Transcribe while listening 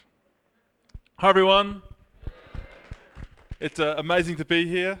Hi everyone, it's amazing to be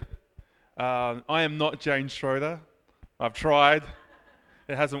here. I am not Jane Schroeder. I've tried,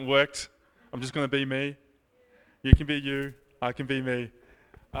 it hasn't worked. I'm just going to be me. You can be you, I can be me.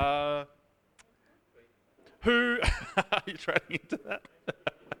 Who, are you trading into that?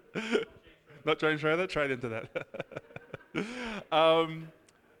 Not Jane Schroeder, trade into that.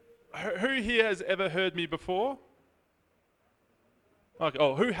 Who here has ever heard me before? Okay.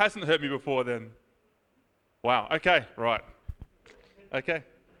 Oh, who hasn't heard me before then? Wow, okay, right. Okay.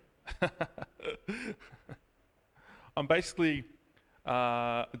 I'm basically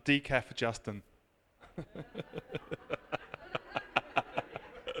decaf Justin.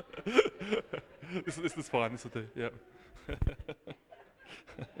 This is fine, this will do, yeah.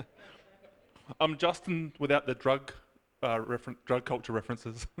 I'm Justin without the drug culture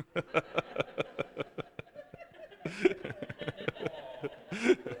references.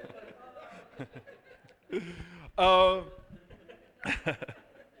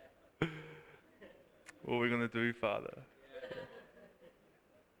 What are we going to do, Father?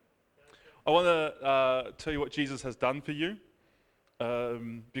 I want to tell you what Jesus has done for you,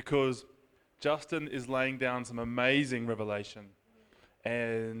 because Justin is laying down some amazing revelation.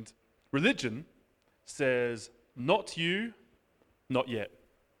 And religion says, not you, not yet.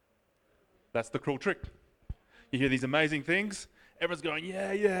 That's the cruel trick. You hear these amazing things, everyone's going,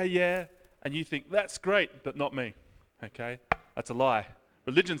 yeah, yeah, yeah, and you think, that's great, but not me, okay? That's a lie.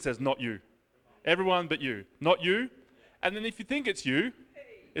 Religion says, not you. Everyone but you. Not you. And then if you think it's you,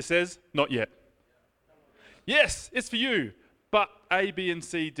 it says, not yet. Yes, it's for you, but A, B, and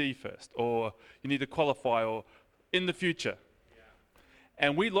C, D first, or you need to qualify, or in the future.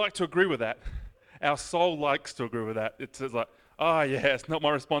 And we like to agree with that. Our soul likes to agree with that. It says like, oh yeah, it's not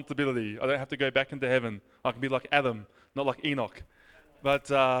my responsibility. I don't have to go back into heaven. I can be like Adam, not like Enoch.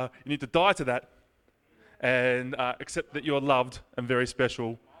 But you need to die to that and accept that you're loved and very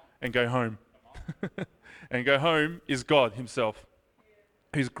special and go home. And go home is God himself,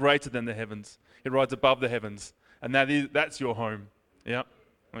 who's greater than the heavens. He rides above the heavens. And that's your home. Yeah.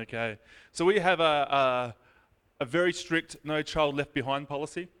 Okay. So we have a very strict no child left behind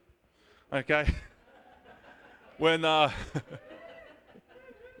policy. Okay. When so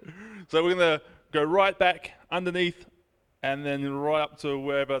we're going to go right back underneath and then right up to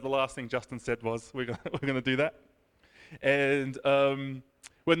wherever the last thing Justin said was. We're going to do that. And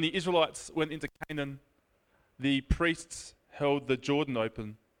when the Israelites went into Canaan, the priests held the Jordan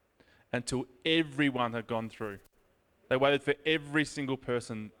open until everyone had gone through. They waited for every single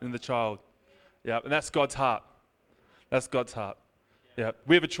person in the child. Yeah, and that's God's heart. That's God's heart. Yeah,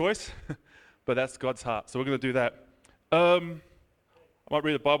 we have a choice, but that's God's heart. So we're going to do that. I might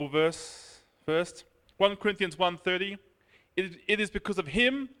read a Bible verse first. 1 Corinthians 1:30. It is because of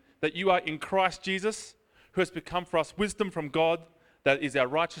him that you are in Christ Jesus, who has become for us wisdom from God, that is our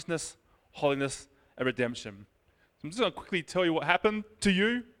righteousness, holiness, and redemption. So I'm just going to quickly tell you what happened to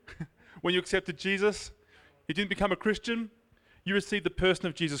you when you accepted Jesus. You didn't become a Christian. You received the person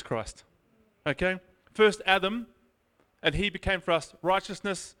of Jesus Christ. Okay? First Adam, and he became for us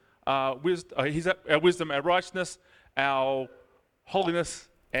righteousness, he's our wisdom, our righteousness, our holiness,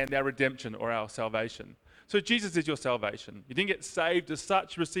 and our redemption, or our salvation. So Jesus is your salvation. You didn't get saved as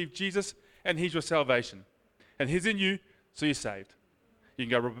such. You received Jesus, and he's your salvation. And he's in you, so you're saved. You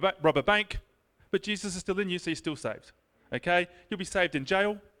can go rob a bank, but Jesus is still in you, so you're still saved. Okay? You'll be saved in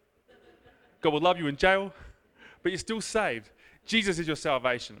jail. God will love you in jail, but you're still saved. Jesus is your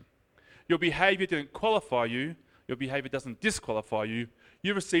salvation. Your behavior didn't qualify you. Your behavior doesn't disqualify you.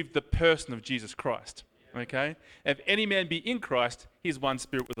 You received the person of Jesus Christ. Okay? If any man be in Christ, he is one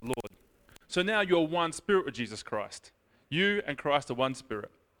spirit with the Lord. So now you're one spirit with Jesus Christ. You and Christ are one spirit.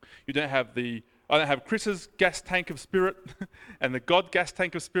 You don't have I don't have Chris's gas tank of spirit and the God gas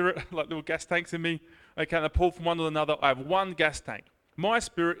tank of spirit, like little gas tanks in me. Okay, and I pull from one to another. I have one gas tank. My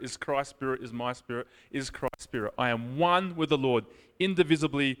spirit is Christ's spirit, is my spirit, is Christ's spirit. I am one with the Lord,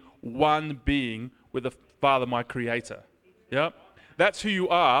 indivisibly one being with the Father, my Creator. Yeah? That's who you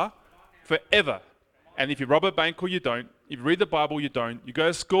are forever. And if you rob a bank or you don't, if you read the Bible, you don't, you go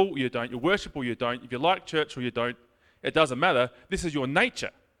to school or you don't, you worship or you don't, if you like church or you don't, it doesn't matter. This is your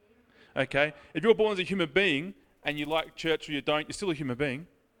nature. Okay? If you're born as a human being and you like church or you don't, you're still a human being.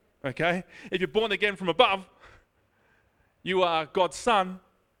 Okay? If you're born again from above, you are God's son,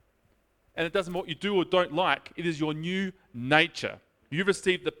 and it doesn't matter what you do or don't like, it is your new nature. You've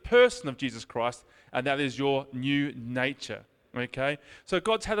received the person of Jesus Christ, and that is your new nature. Okay? So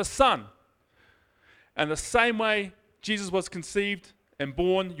God's had a son. And the same way Jesus was conceived and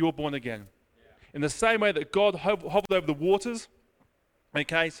born, you're born again. In the same way that God hovered over the waters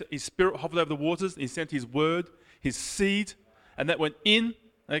Okay, so his spirit hovered over the waters. He sent his word, his seed, and that went in.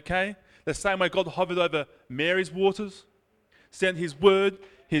 Okay, the same way God hovered over Mary's waters, sent his word,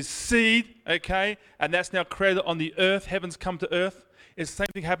 his seed. Okay, and that's now created on the earth. Heaven's come to earth. It's the same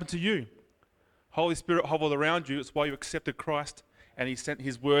thing happened to you. Holy Spirit hovered around you. It's why you accepted Christ, and he sent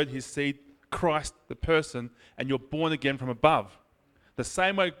his word, his seed, Christ, the person, and you're born again from above. The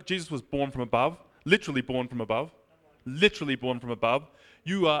same way Jesus was born from above, literally born from above,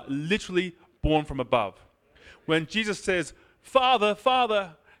 you are literally born from above. When Jesus says, Father,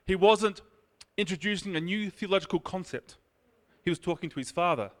 Father, he wasn't introducing a new theological concept. He was talking to his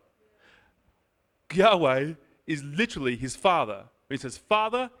Father. Yahweh is literally his Father. When he says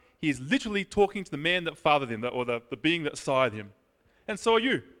Father, he is literally talking to the man that fathered him, or the being that sired him. And so are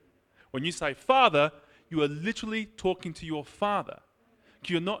you. When you say Father, you are literally talking to your Father.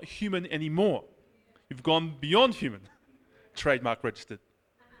 You're not human anymore. You've gone beyond human. Trademark registered.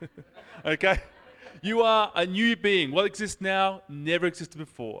 Okay? You are a new being. What exists now never existed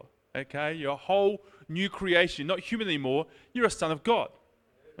before. Okay? You're a whole new creation. You're not human anymore. You're a son of God.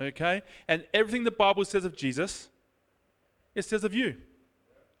 Okay? And everything the Bible says of Jesus, it says of you.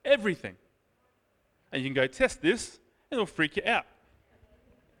 Everything. And you can go test this, and it'll freak you out.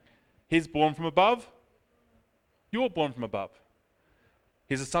 He's born from above. You're born from above.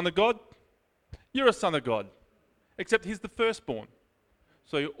 He's a son of God. You're a son of God. Except he's the firstborn.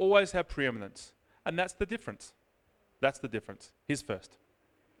 So you always have preeminence. And that's the difference. That's the difference. He's first.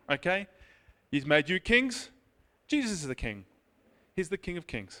 Okay? He's made you kings. Jesus is the king. He's the King of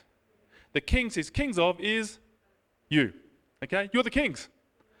Kings. The kings he's kings of is you. Okay? You're the kings.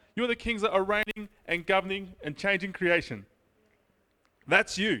 You're the kings that are reigning and governing and changing creation.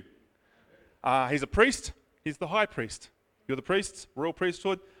 That's you. He's a priest. He's the high priest. You're the priests, royal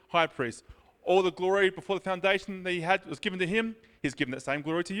priesthood, high priest. All the glory before the foundation that he had was given to him. He's given that same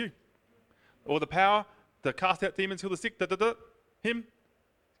glory to you. All the power to cast out demons, heal the sick, him,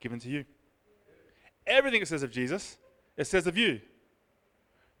 given to you. Everything it says of Jesus, it says of you.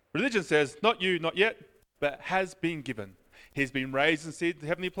 Religion says, not you, not yet, but has been given. He's been raised and seated in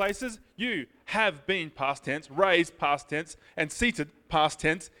heavenly places. You have been, past tense, raised, past tense, and seated, past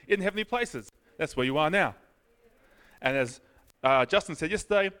tense, in heavenly places. That's where you are now. And as Justin said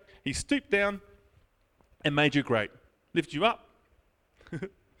yesterday, he stooped down and made you great, lifted you up,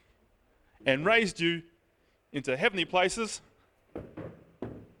 and raised you into heavenly places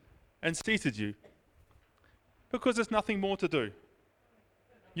and seated you. Because there's nothing more to do.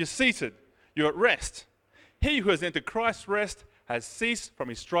 You're seated. You're at rest. He who has entered Christ's rest has ceased from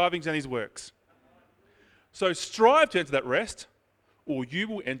his strivings and his works. So strive to enter that rest, or you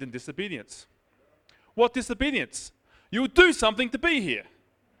will end in disobedience. What disobedience? You will do something to be here.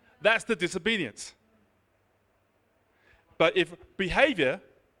 That's the disobedience. But if behavior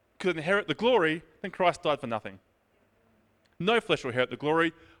could inherit the glory, then Christ died for nothing. No flesh will inherit the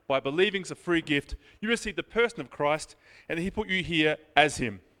glory. By believing it's a free gift, you receive the person of Christ, and he put you here as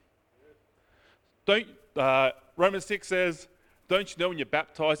him. Romans 6 says, don't you know when you're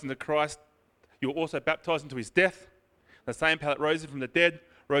baptized into Christ, you're also baptized into his death? The same power that rose you from the dead,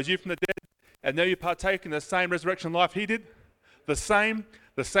 rose you from the dead, and now you partake in the same resurrection life he did. The same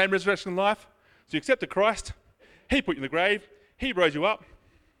resurrection life. So you accepted Christ, he put you in the grave, he rose you up,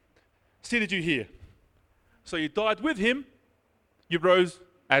 seated you here. So you died with him, you rose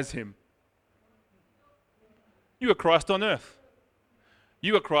as him. You are Christ on earth.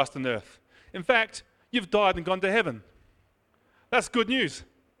 You are Christ on earth. In fact, you've died and gone to heaven. That's good news.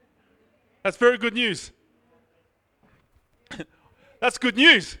 That's very good news. That's good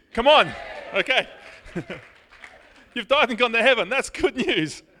news. Come on. Okay. You've died and gone to heaven. That's good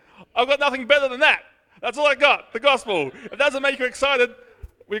news. I've got nothing better than that. That's all I got, the gospel. If that doesn't make you excited,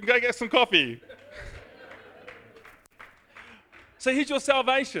 we can go get some coffee. So here's your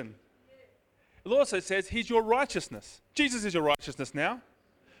salvation. It also says he's your righteousness. Jesus is your righteousness now.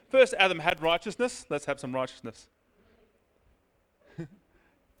 First Adam had righteousness. Let's have some righteousness.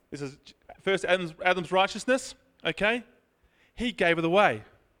 This is first Adam's righteousness. Okay? He gave it away.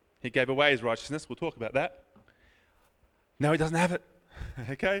 He gave away his righteousness. We'll talk about that. No, he doesn't have it.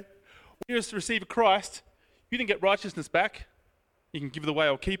 Okay? When you receive Christ, you didn't get righteousness back. You can give it away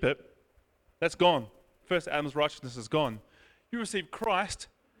or keep it. That's gone. First Adam's righteousness is gone. You receive Christ,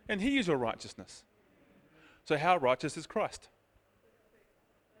 and he is your righteousness. So how righteous is Christ?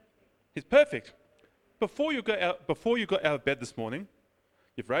 He's perfect. Before you got out of bed this morning,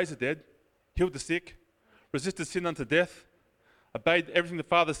 you've raised the dead, healed the sick, resisted sin unto death, obeyed everything the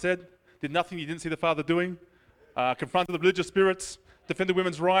Father said, did nothing you didn't see the Father doing, confronted the religious spirits, defended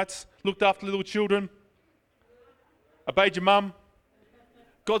women's rights, looked after little children, obeyed your mum,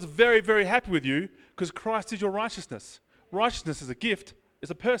 God's very, very happy with you because Christ is your righteousness. Righteousness is a gift,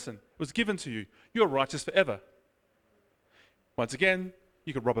 it's a person. It was given to you. You're righteous forever. Once again,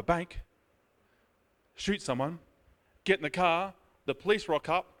 you could rob a bank, shoot someone, get in the car, the police rock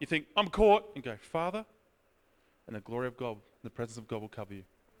up, you think, I'm caught, and go, Father, and the glory of God, the presence of God will cover you.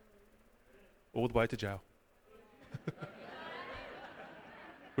 All the way to jail.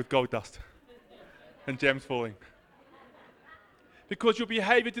 With gold dust and gems falling. Because your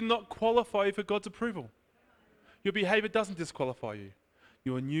behavior did not qualify you for God's approval. Your behavior doesn't disqualify you.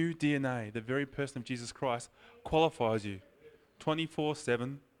 Your new DNA, the very person of Jesus Christ, qualifies you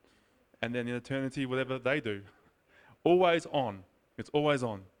 24/7, and then in eternity, whatever they do. Always on. It's always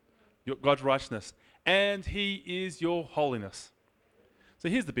on. God's righteousness. And He is your holiness. So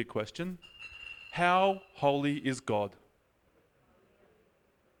here's the big question. How holy is God?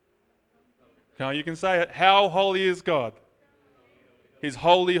 Now you can say it. How holy is God? He's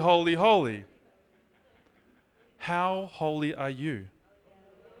holy, holy, holy. How holy are you?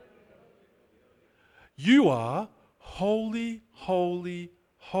 You are holy, holy,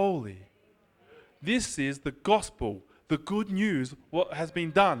 holy. This is the gospel, the good news, what has been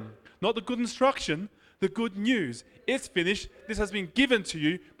done. Not the good instruction, the good news. It's finished. This has been given to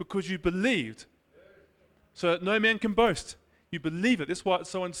you because you believed. So that no man can boast. You believe it. That's why it's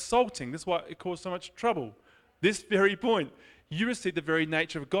so insulting. That's why it caused so much trouble. This very point. You receive the very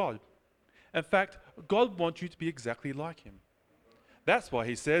nature of God. In fact, God wants you to be exactly like Him. That's why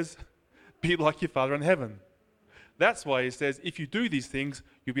He says, be like your Father in heaven. That's why He says, if you do these things,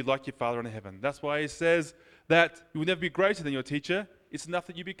 you'll be like your Father in heaven. That's why He says that you will never be greater than your teacher. It's enough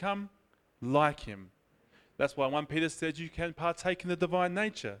that you become like Him. That's why 1 Peter says you can partake in the divine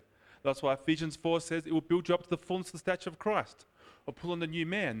nature. That's why Ephesians 4 says it will build you up to the fullness of the stature of Christ. Or put on the new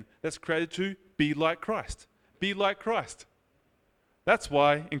man that's created to be like Christ. Be like Christ. That's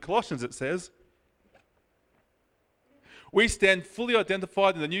why in Colossians it says, we stand fully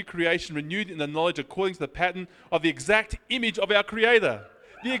identified in the new creation, renewed in the knowledge according to the pattern of the exact image of our Creator.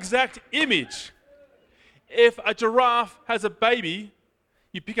 The exact image. If a giraffe has a baby,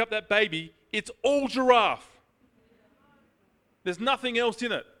 you pick up that baby, it's all giraffe. There's nothing else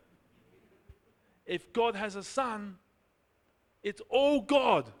in it. If God has a son, it's all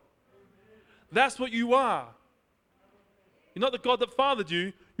God. That's what you are. You're not the God that fathered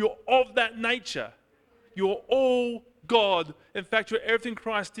you. You're of that nature. You're all God. In fact, you're everything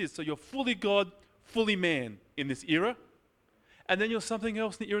Christ is. So you're fully God, fully man in this era. And then you're something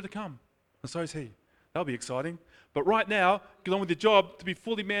else in the era to come. And so is He. That'll be exciting. But right now, get on with your job. To be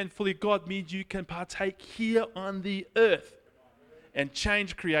fully man, fully God means you can partake here on the earth and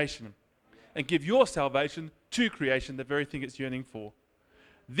change creation and give your salvation to creation, the very thing it's yearning for.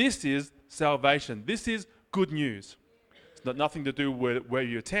 This is salvation. This is good news. It's got nothing to do with where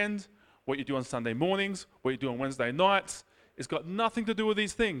you attend, what you do on Sunday mornings, what you do on Wednesday nights. It's got nothing to do with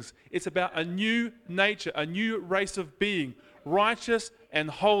these things. It's about a new nature, a new race of being, righteous and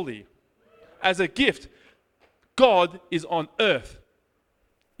holy. As a gift, God is on earth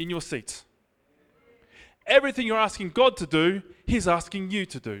in your seats. Everything you're asking God to do, He's asking you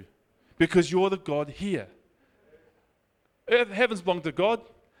to do because you're the God here. Heavens belong to God,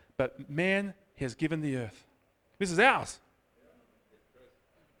 but man has given the earth. This is ours.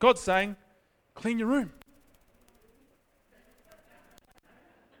 God's saying, clean your room.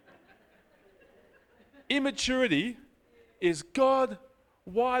 Immaturity is, God,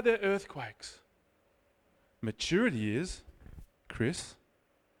 why are there earthquakes? Maturity is, Chris,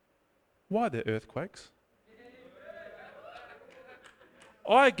 why are there earthquakes?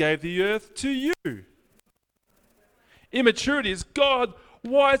 I gave the earth to you. Immaturity is, God,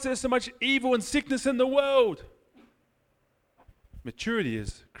 why is there so much evil and sickness in the world? Maturity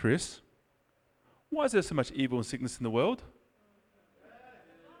is, Chris, why is there so much evil and sickness in the world?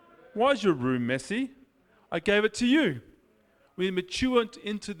 Why is your room messy? I gave it to you. We mature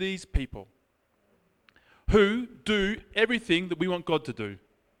into these people who do everything that we want God to do.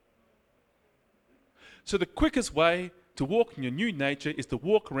 So the quickest way to walk in your new nature is to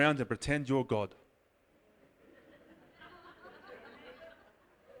walk around and pretend you're God.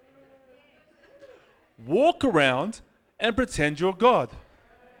 Walk around and pretend you're God.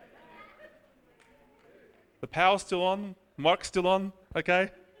 The power's still on, mic's still on, okay?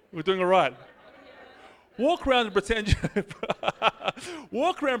 We're doing all right. Walk around and pretend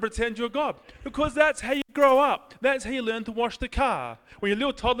you're God, because that's how you grow up. That's how you learn to wash the car. When you're a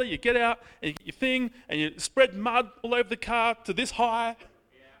little toddler, you get out and you get your thing and you spread mud all over the car to this high,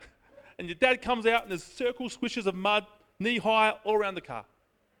 and your dad comes out and there's circle squishes of mud knee high all around the car.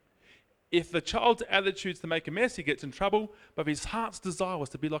 if the child's attitude is to make a mess, he gets in trouble. But if his heart's desire was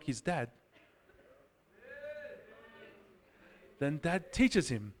to be like his dad, then dad teaches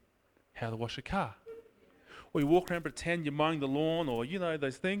him how to wash a car. Or you walk around and pretend you're mowing the lawn, or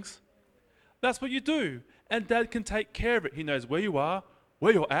those things. That's what you do. And dad can take care of it. He knows where you are,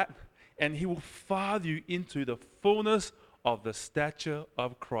 where you're at, and he will father you into the fullness of the stature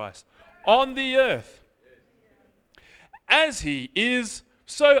of Christ on the earth. As he is,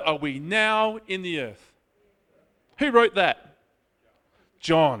 so are we now in the earth. Who wrote that?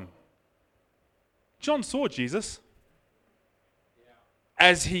 John. John saw Jesus.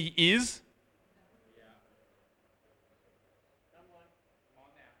 As he is.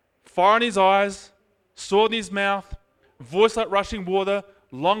 Fire in his eyes, sword in his mouth, voice like rushing water,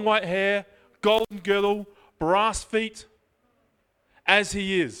 long white hair, golden girdle, brass feet. As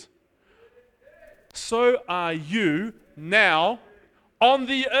he is, so are you now on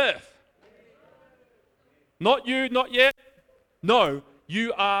the earth. Not you, not yet. No,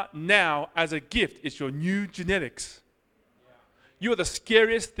 you are now as a gift. It's your new genetics. You are the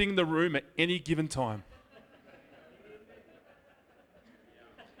scariest thing in the room at any given time.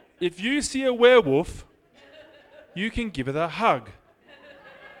 If you see a werewolf, you can give it a hug.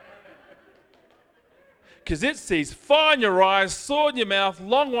 Because it sees fire in your eyes, sword in your mouth,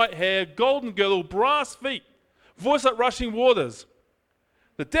 long white hair, golden girdle, brass feet, voice like rushing waters.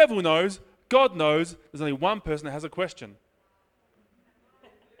 The devil knows, God knows, there's only one person that has a question.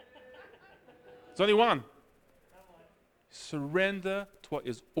 There's only one. Surrender to what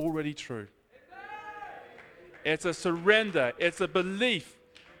is already true. It's a surrender. It's a belief.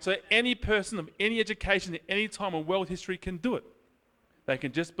 So any person of any education at any time in world history can do it. They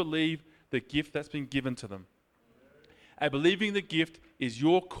can just believe the gift that's been given to them. And believing the gift is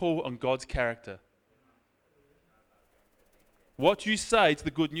your call on God's character. What you say to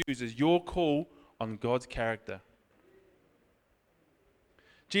the good news is your call on God's character.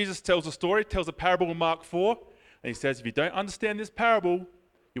 Jesus tells a story, tells a parable in Mark 4, and he says, if you don't understand this parable,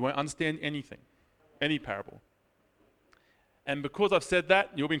 you won't understand anything, any parable. And because I've said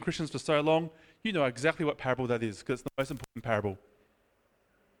that, you've been Christians for so long, you know exactly what parable that is, because it's the most important parable.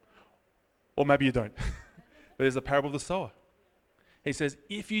 Or maybe you don't. But there's a parable of the sower. He says,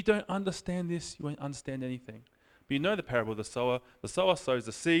 if you don't understand this, you won't understand anything. But you know the parable of the sower. The sower sows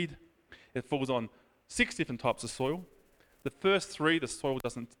the seed. It falls on 6 different types of soil. The first 3,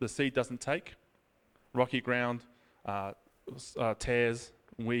 the seed doesn't take. Rocky ground, tares,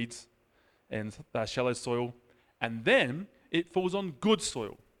 weeds, and shallow soil. And then it falls on good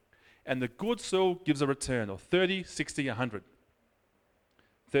soil. And the good soil gives a return of 30, 60, 100.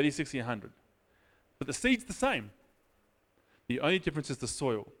 30, 60, 100. But the seed's the same. The only difference is the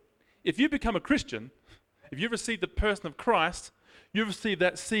soil. If you become a Christian, if you've received the person of Christ, you've received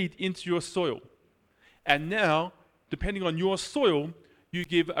that seed into your soil. And now, depending on your soil, you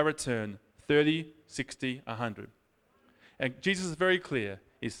give a return, 30, 60, 100. And Jesus is very clear.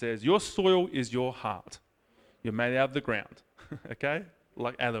 He says, your soil is your heart. You're made out of the ground, okay?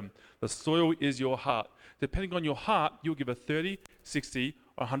 Like Adam. The soil is your heart. Depending on your heart, you'll give a 30, 60,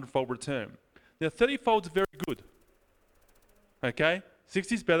 or 100-fold return. Now, 30-fold is very good, okay?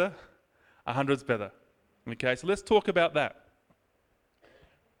 60 is better, 100 is better, okay? So let's talk about that.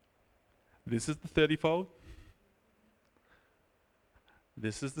 This is the 30-fold.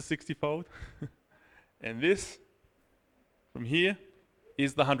 This is the 60-fold. And this, from here,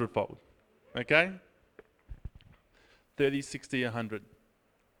 is the 100-fold, okay? 30, 60, 100.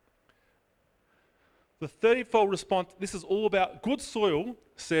 The 30-fold response, this is all about good soil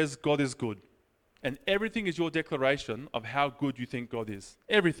says God is good. And everything is your declaration of how good you think God is.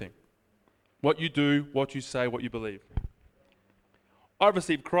 Everything. What you do, what you say, what you believe. I've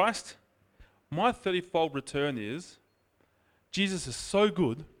received Christ. My 30-fold return is, Jesus is so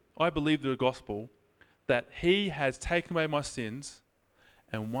good, I believe the gospel, that he has taken away my sins,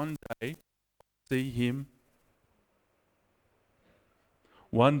 and one day I'll see him.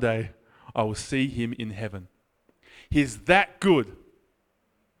 One day I will see him in heaven. He's that good.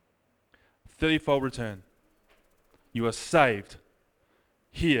 30-fold return. You are saved.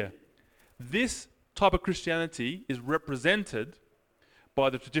 Here. This type of Christianity is represented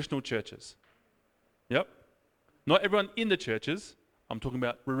by the traditional churches. Yep. Not everyone in the churches. I'm talking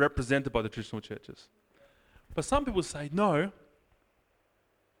about we're represented by the traditional churches. But some people say, no,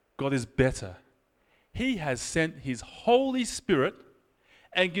 God is better. He has sent his Holy Spirit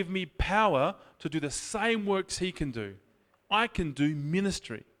and give me power to do the same works he can do. I can do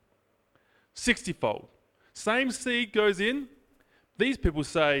ministry. 60-fold. Same seed goes in. These people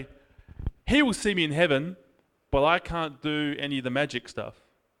say, he will see me in heaven, but I can't do any of the magic stuff.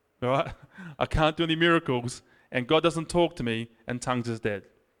 all right? I can't do any miracles, and God doesn't talk to me, and tongues is dead.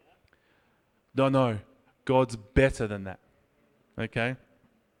 No, God's better than that, okay?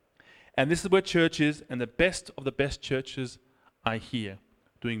 And this is where church is, and the best of the best churches are here,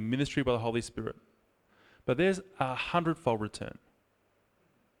 doing ministry by the Holy Spirit. But there's a 100-fold return.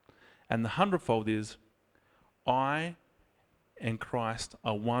 And the 100-fold is, I and Christ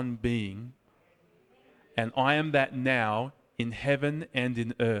are one being, and I am that now in heaven and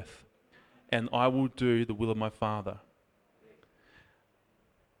in earth, and I will do the will of my Father.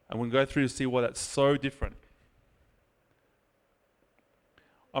 And we'll go through to see why that's so different.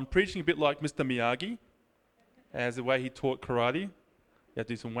 I'm preaching a bit like Mr. Miyagi, as the way he taught karate. You have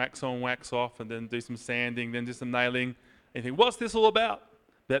to do some wax on, wax off, and then do some sanding, then do some nailing. And you think, what's this all about?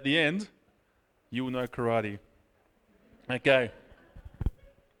 But at the end, you will know karate. Okay.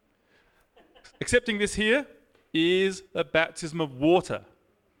 Accepting this here is the baptism of water.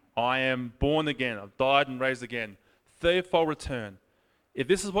 I am born again. I've died and raised again. Third-fold return. If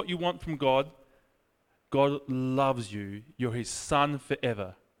this is what you want from God, God loves you. You're his son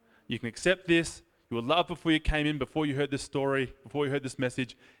forever. You can accept this. You were loved before you came in, before you heard this story, before you heard this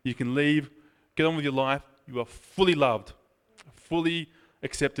message. You can leave, get on with your life. You are fully loved, fully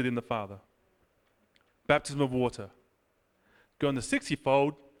accepted in the Father. Baptism of water. Go on the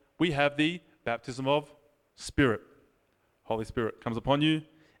 60-fold, we have the baptism of Spirit. Holy Spirit comes upon you,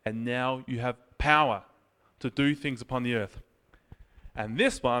 and now you have power to do things upon the earth. And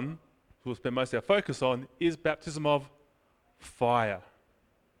this one, we'll spend most of our focus on, is baptism of fire.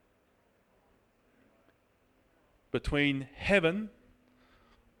 Between heaven,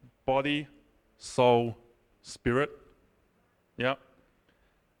 body, soul, spirit, yeah,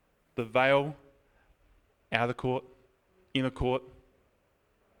 the veil, outer court, inner court,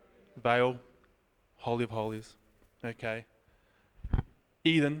 veil, holy of holies, okay.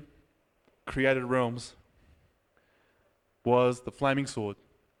 Eden, created realms, was the flaming sword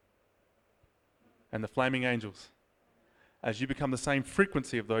and the flaming angels. As you become the same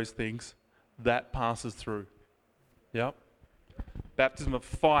frequency of those things, that passes through. Yep. Baptism of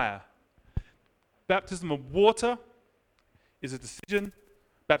fire. Baptism of water is a decision.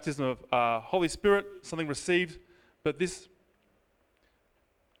 Baptism of Holy Spirit, something received. But this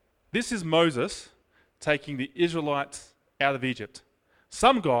is Moses taking the Israelites out of Egypt.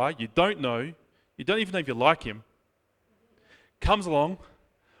 Some guy you don't know, you don't even know if you like him, comes along,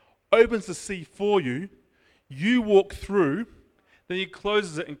 opens the sea for you, you walk through, then he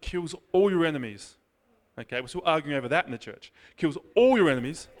closes it and kills all your enemies. Okay, we're still arguing over that in the church. Kills all your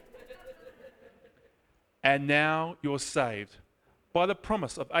enemies, and now you're saved by the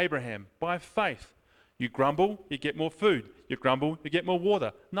promise of Abraham, by faith. You grumble, you get more food. You grumble, you get more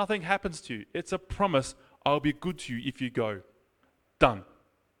water. Nothing happens to you. It's a promise. I'll be good to you if you go. Done.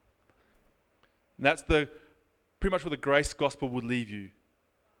 And that's pretty much where the grace gospel would leave you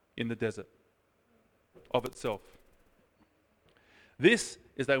in the desert of itself. This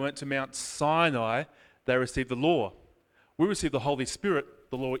is they went to Mount Sinai, they received the law. We received the Holy Spirit,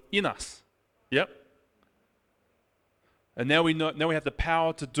 the law in us. Yep. And now we have the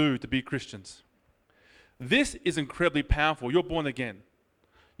power to be Christians. This is incredibly powerful. You're born again.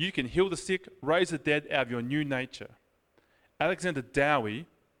 You can heal the sick, raise the dead out of your new nature. Alexander Dowie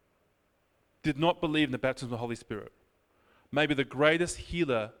did not believe in the baptism of the Holy Spirit. Maybe the greatest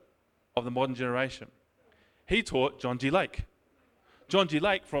healer of the modern generation. He taught John G. Lake. John G.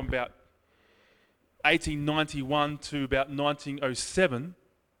 Lake, from about 1891 to about 1907,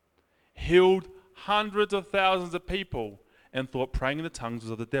 healed hundreds of thousands of people and thought praying in the tongues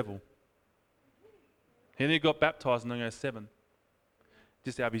was of the devil. He then got baptized in 1907,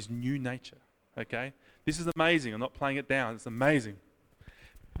 just out of his new nature. Okay? This is amazing. I'm not playing it down. It's amazing.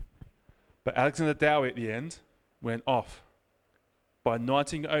 But Alexander Dowie at the end went off. By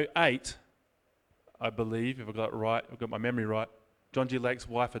 1908, I believe, if I got it right, I've got my memory right, John G. Lake's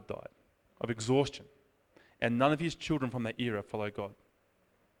wife had died of exhaustion. And none of his children from that era followed God.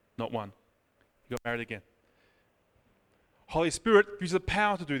 Not one. He got married again. Holy Spirit gives you the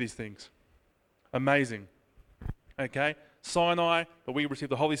power to do these things. Amazing. Okay? Sinai, but we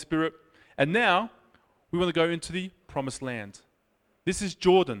received the Holy Spirit. And now, we want to go into the promised land. This is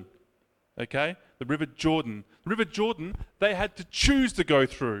Jordan. Okay? The River Jordan. The River Jordan, they had to choose to go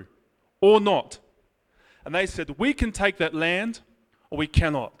through or not. And they said, we can take that land or we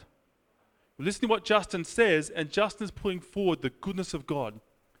cannot. Listen to what Justin says, and Justin's putting forward the goodness of God.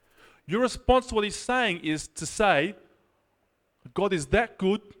 Your response to what he's saying is to say, God is that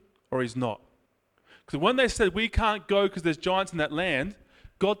good or he's not. Because when they said we can't go because there's giants in that land,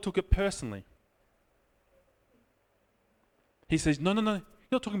 God took it personally. He says, no,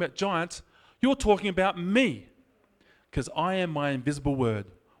 You're not talking about giants. You're talking about me. Because I am my invisible word.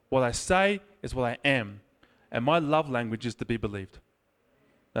 What I say is what I am. And my love language is to be believed.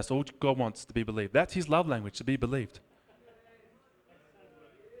 That's all God wants, to be believed. That's his love language, to be believed.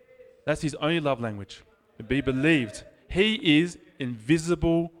 That's his only love language, to be believed. He is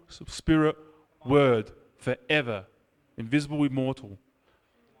invisible spirit word forever. Invisible, immortal.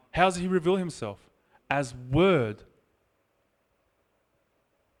 How does he reveal himself? As word.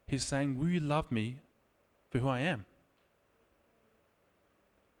 He's saying, will you love me for who I am?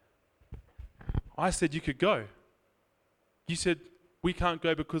 I said you could go. You said we can't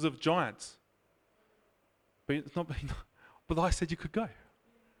go because of giants. But it's not. But I said you could go.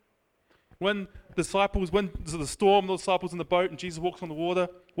 When the storm, the disciples in the boat, and Jesus walks on the water,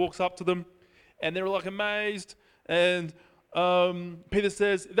 walks up to them, and they're like amazed. And Peter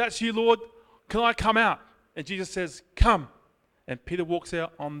says, "That's you, Lord. Can I come out?" And Jesus says, "Come." And Peter walks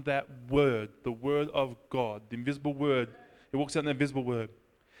out on that word, the word of God, the invisible word. He walks out on the invisible word.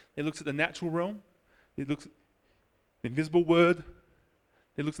 He looks at the natural realm. He looks at the invisible word.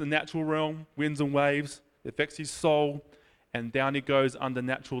 He looks at the natural realm, winds and waves. It affects his soul. And down he goes under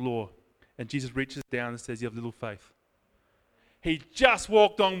natural law. And Jesus reaches down and says, "You have little faith." He just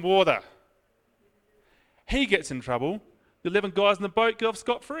walked on water. He gets in trouble. The 11 guys in the boat get off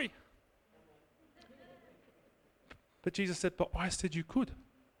scot-free. But Jesus said, "But I said you could.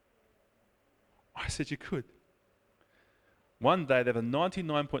 I said you could." One day they have a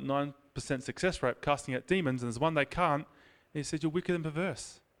 99.9% success rate casting out demons, and there's one they can't. And he said, "You're wicked and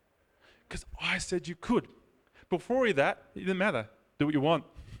perverse." Because I said you could. Before that, it didn't matter. Do what you want.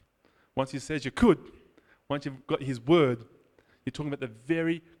 Once he says you could, once you've got his word, you're talking about the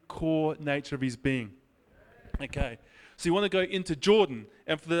very core nature of his being. Okay, so you want to go into Jordan,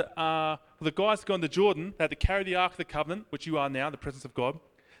 and for the guys to go into Jordan, they had to carry the Ark of the Covenant, which you are now, the presence of God.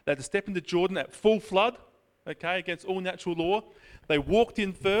 They had to step into Jordan at full flood, okay, against all natural law. They walked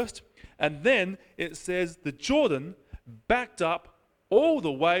in first, and then it says the Jordan backed up all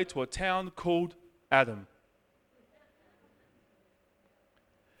the way to a town called Adam.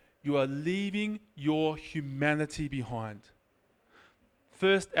 You are leaving your humanity behind.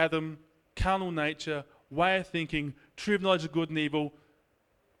 First Adam, carnal nature, way of thinking, true knowledge of good and evil,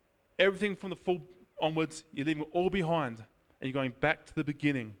 everything from the full onwards, you're leaving it all behind, and you're going back to the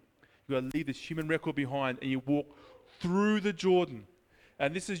beginning. You've got to leave this human record behind, and you walk through the Jordan.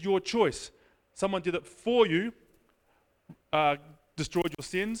 And this is your choice. Someone did it for you, destroyed your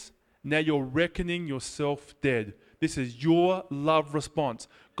sins. Now you're reckoning yourself dead. This is your love response.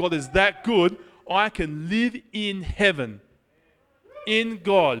 God is that good. I can live in heaven, in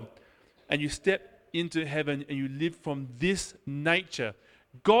God. And you step into heaven and you live from this nature.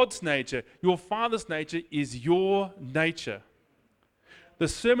 God's nature, your Father's nature is your nature. The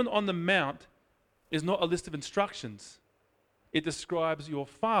Sermon on the Mount is not a list of instructions. It describes your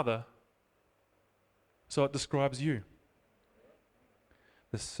Father, so it describes you.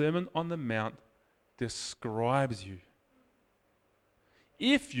 The Sermon on the Mount describes you.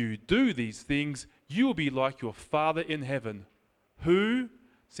 If you do these things, you will be like your Father in heaven, who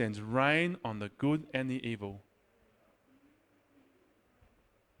sends rain on the good and the evil.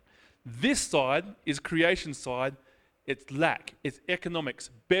 This side is creation side. It's lack, it's economics,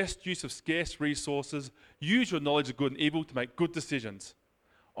 best use of scarce resources. Use your knowledge of good and evil to make good decisions.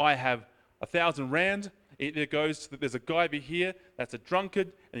 I have 1,000 rand. It goes to, there's a guy over here that's a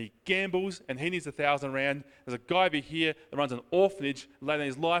drunkard and he gambles and he needs 1,000 rand. There's a guy over here that runs an orphanage later in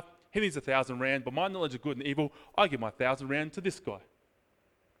his life. He needs 1,000 rand. But my knowledge of good and evil, I give my 1,000 rand to this guy.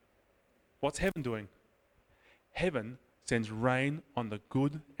 What's heaven doing? Heaven sends rain on the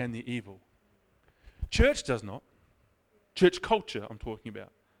good and the evil. Church does not. Church culture, I'm talking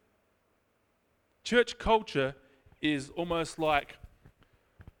about. Church culture is almost like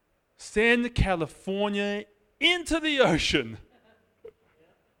send California into the ocean.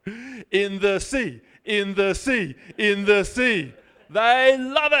 In the sea, in the sea, in the sea. They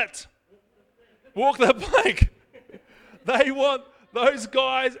love it. Walk the plank. They want those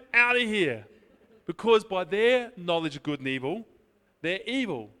guys out of here. Because by their knowledge of good and evil, they're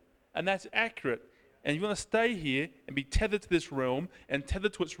evil. And that's accurate. And you want to stay here and be tethered to this realm and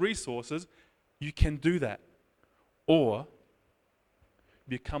tethered to its resources, you can do that. Or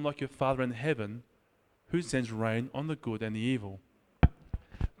become like your Father in heaven, who sends rain on the good and the evil.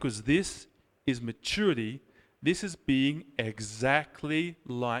 Because this is maturity. This is being exactly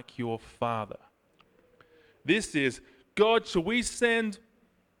like your Father. This is, God, shall we send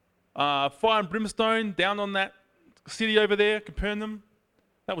fire and brimstone down on that city over there, Capernaum?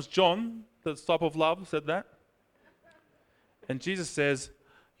 That was John, the disciple of love, said that. And Jesus says,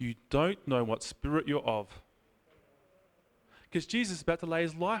 You don't know what spirit you're of. Because Jesus is about to lay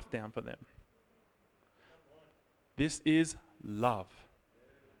his life down for them. This is love.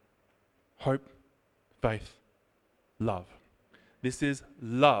 Hope, faith, love. This is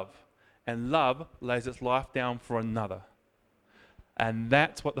love. And love lays its life down for another. And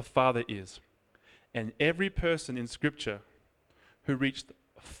that's what the Father is. And every person in Scripture who reached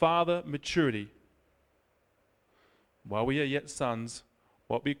father maturity, while we are yet sons,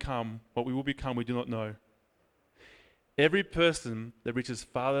 what we will become, we do not know. Every person that reaches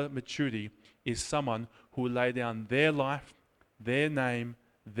father maturity is someone who will lay down their life, their name,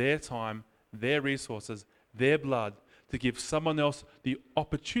 their time, their resources, their blood to give someone else the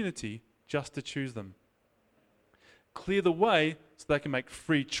opportunity just to choose them. Clear the way so they can make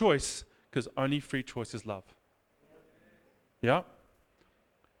free choice, because only free choice is love. Yeah?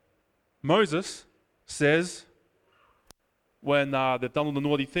 Moses says, when they've done all the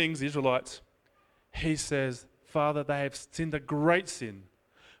naughty things, the Israelites, he says, Father, they have sinned a great sin,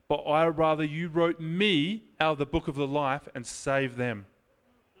 but I rather you wrote me out of the book of the life and saved them.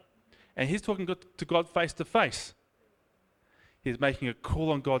 And he's talking to God face to face. He's making a call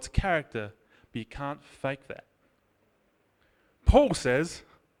on God's character, but you can't fake that. Paul says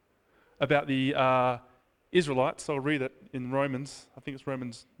about the Israelites, I'll read it in Romans, I think it's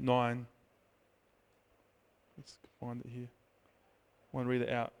Romans 9. Let's find it here. I want to read it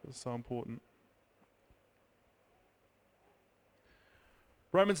out, it's so important.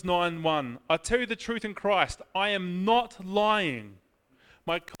 Romans 9:1. I tell you the truth in Christ, I am not lying.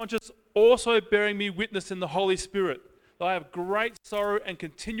 My conscience also bearing me witness in the Holy Spirit, that I have great sorrow and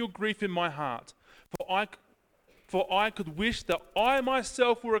continual grief in my heart. For I could wish that I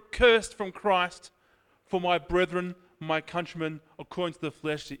myself were accursed from Christ for my brethren, my countrymen, according to the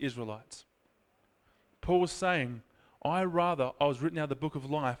flesh, the Israelites. Paul was saying, I was written out of the book of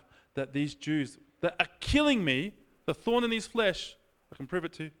life, that these Jews that are killing me, the thorn in his flesh, I can prove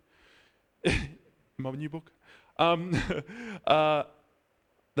it to you, in my new book, that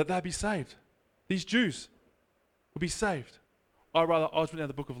they'd be saved. These Jews would be saved. I was written out of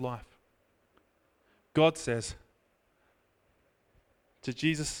the book of life. God says to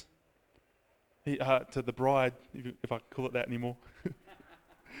Jesus, to the bride, if I can call it that anymore,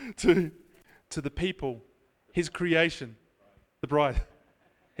 to the people, his creation, the bride.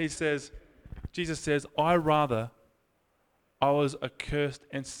 Jesus says, I was accursed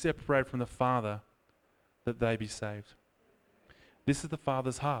and separated from the Father that they be saved. This is the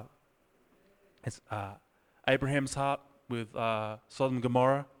Father's heart. It's Abraham's heart with Sodom and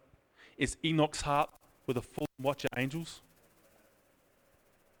Gomorrah. It's Enoch's heart with a full watch of angels.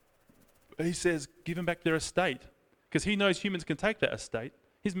 He says, give them back their estate, because he knows humans can take that estate.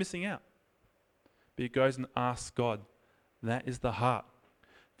 He's missing out. But he goes and asks God, that is the heart.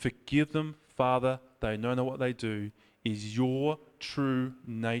 Forgive them, Father, they know not what they do, is your true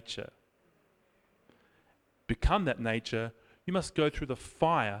nature. Become that nature, you must go through the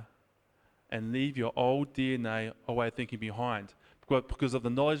fire and leave your old DNA, or way of thinking behind. Because of the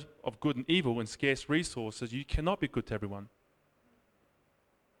knowledge of good and evil and scarce resources, you cannot be good to everyone.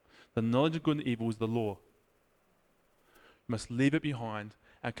 The knowledge of good and evil is the law. You must leave it behind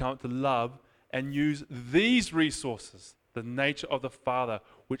and come to love and use these resources, the nature of the Father,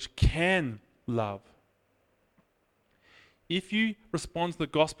 which can love. If you respond to the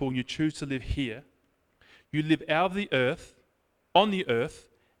gospel and you choose to live here, you live out of the earth, on the earth,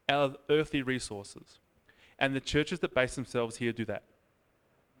 out of earthly resources. And the churches that base themselves here do that.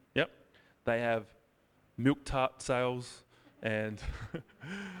 Yep. They have milk tart sales, and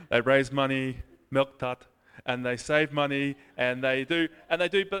they raise money, milk tart, and they save money, and they do,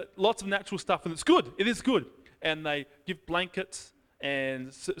 but lots of natural stuff, and it's good. It is good. And they give blankets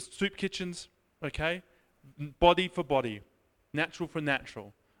and soup kitchens, okay? Body for body, natural for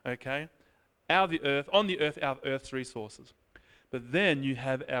natural, okay? Out of the earth, on the earth, out of earth's resources. But then you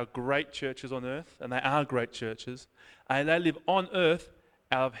have our great churches on earth, and they are great churches, and they live on earth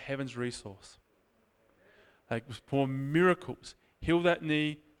out of heaven's resource. They perform miracles, heal that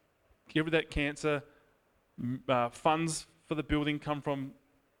knee, get rid of that cancer. Funds for the building come from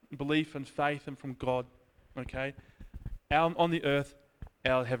belief and faith and from God. Okay? Out on the earth,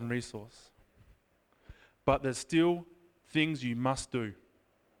 our heaven resource. But there's still things you must do.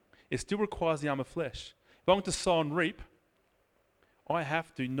 It still requires the arm of flesh. If I want to sow and reap, I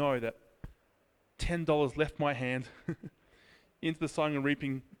have to know that $10 left my hand into the sowing and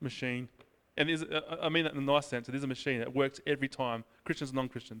reaping machine. And I mean that in a nice sense. It is a machine that works every time, Christians and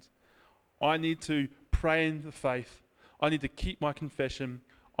non-Christians. I need to pray in the faith. I need to keep my confession.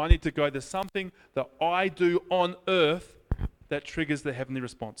 I need to go, there's something that I do on earth that triggers the heavenly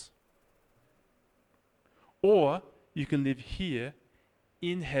response. Or you can live here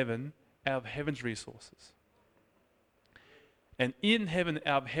in heaven out of heaven's resources. And in heaven,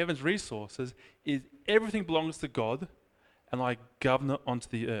 out of heaven's resources, is everything belongs to God, and I govern it onto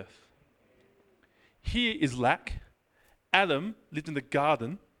the earth. Here is lack. Adam lived in the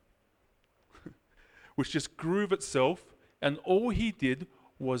garden, which just grew of itself, and all he did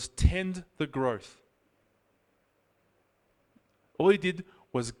was tend the growth. All he did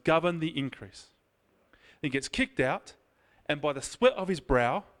was govern the increase. He gets kicked out, and by the sweat of his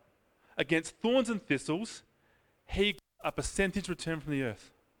brow, against thorns and thistles, he got a percentage return from the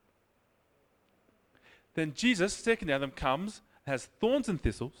earth. Then Jesus, second Adam, comes, has thorns and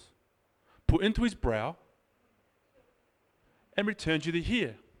thistles put into his brow, and returns you to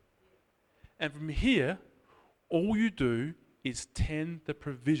here. And from here, all you do is tend the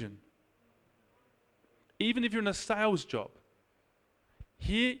provision. Even if you're in a sales job,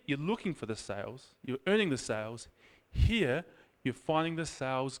 here you're looking for the sales, you're earning the sales. Here you're finding the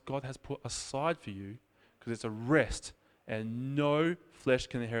sales God has put aside for you, because it's a rest, and no flesh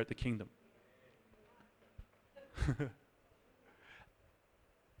can inherit the kingdom.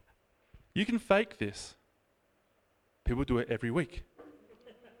 You can fake this. People do it every week.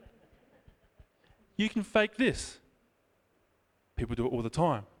 You can fake this. People do it all the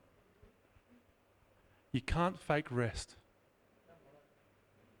time. You can't fake rest.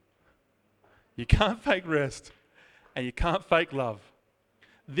 You can't fake rest. And you can't fake love.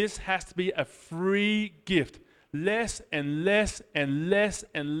 This has to be a free gift. Less and less and less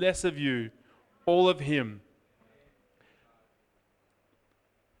and less of you. All of Him.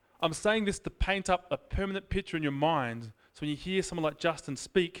 I'm saying this to paint up a permanent picture in your mind, so when you hear someone like Justin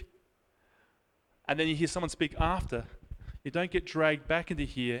speak, and then you hear someone speak after, you don't get dragged back into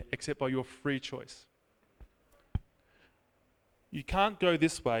here except by your free choice. You can't go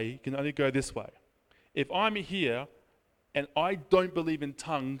this way, you can only go this way. If I'm here and I don't believe in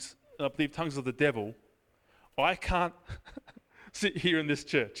tongues, and I believe tongues are the devil, I can't sit here in this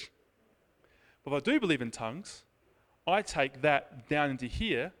church. But if I do believe in tongues, I take that down into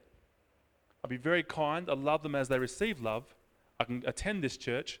here. I'll be very kind. I love them as they receive love. I can attend this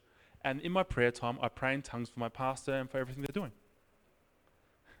church, and in my prayer time, I pray in tongues for my pastor and for everything they're doing.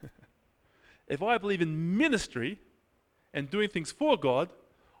 If I believe in ministry and doing things for God,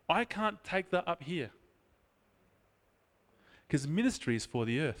 I can't take that up here. Because ministry is for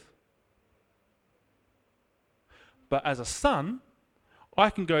the earth. But as a son, I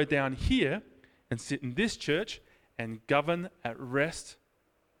can go down here and sit in this church and govern at rest.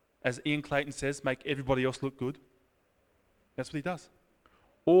 As Ian Clayton says, make everybody else look good. That's what he does.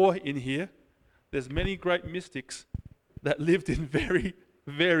 Or in here, there's many great mystics that lived in very,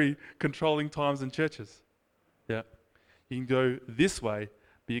 very controlling times and churches. Yeah. You can go this way,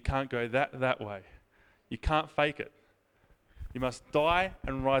 but you can't go that way. You can't fake it. You must die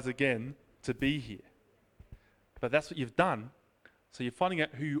and rise again to be here. But that's what you've done. So you're finding out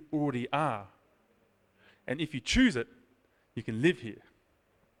who you already are. And if you choose it, you can live here.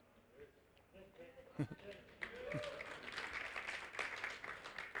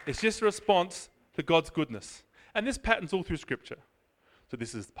 It's just a response to God's goodness. And this pattern's all through Scripture. So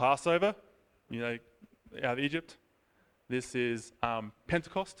this is Passover, out of Egypt. This is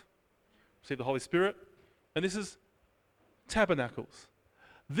Pentecost, receive the Holy Spirit. And this is Tabernacles.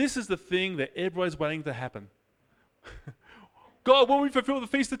 This is the thing that everybody's waiting to happen. God, when we fulfill the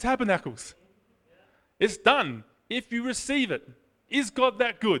Feast of Tabernacles? It's done. If you receive it, is God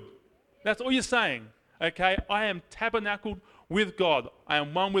that good? That's all you're saying. Okay, I am tabernacled with God. I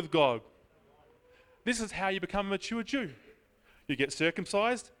am one with God. This is how you become a mature Jew. You get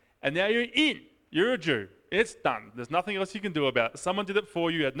circumcised, and now you're in. You're a Jew. It's done. There's nothing else you can do about it. Someone did it for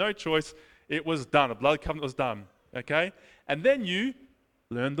you. You had no choice. It was done. A blood covenant was done. Okay? And then you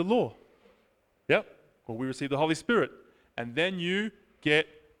learn the law. Yep. Or we receive the Holy Spirit. And then you get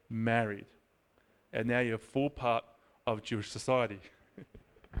married. And now you're a full part of Jewish society.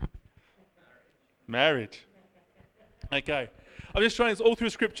 Marriage. Okay. I'm just showing this all through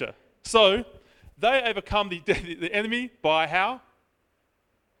Scripture. So, they overcome the enemy by how?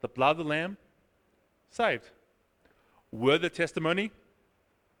 The blood of the Lamb, saved. Word of the testimony,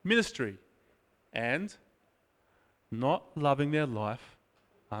 ministry. And not loving their life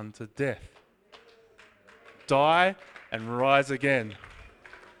unto death. Die and rise again.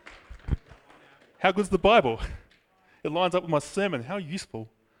 How good's the Bible? It lines up with my sermon. How useful.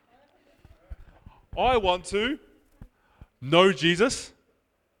 I want to know Jesus,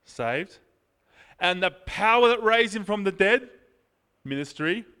 saved, and the power that raised him from the dead,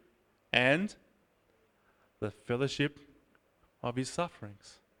 ministry, and the fellowship of his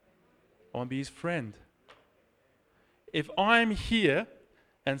sufferings. I want to be his friend. If I'm here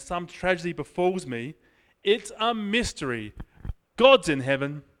and some tragedy befalls me, it's a mystery. God's in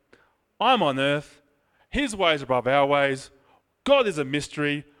heaven. I'm on earth. His ways are above our ways. God is a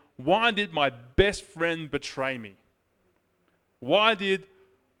mystery. Why did my best friend betray me? Why did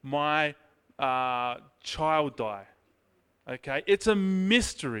my child die? Okay, it's a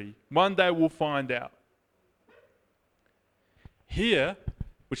mystery. One day we'll find out. Here,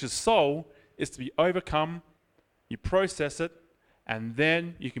 which is soul, is to be overcome. You process it, and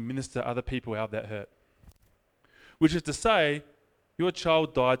then you can minister to other people out of that hurt. Which is to say, your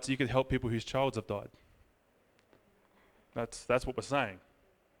child died so you could help people whose childs have died. That's what we're saying.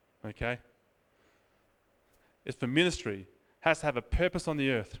 Okay? It's for ministry. Has to have a purpose on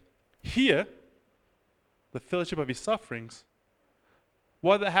the earth. Here, the fellowship of his sufferings.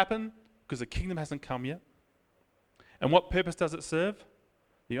 Why did that happen? Because the kingdom hasn't come yet. And what purpose does it serve?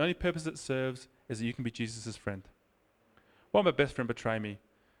 The only purpose it serves is that you can be Jesus' friend. Why my best friend betray me?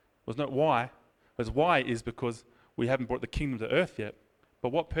 Was not why. Because why is because we haven't brought the kingdom to earth yet.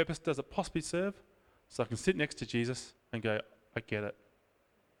 But what purpose does it possibly serve? So I can sit next to Jesus and go, I get it.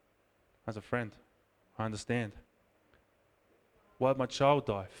 As a friend, I understand. Why did my child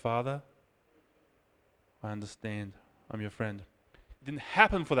die? Father, I understand. I'm your friend. It didn't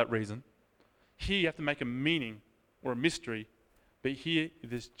happen for that reason. Here you have to make a meaning or a mystery, but here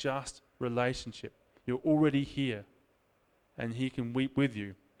it is just relationship. You're already here, and he can weep with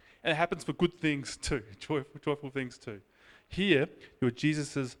you. And it happens for good things too, joyful things too. Here, you're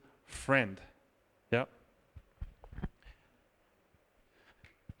Jesus' friend. Yep.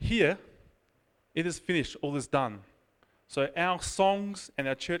 Here, it is finished, all is done. So our songs and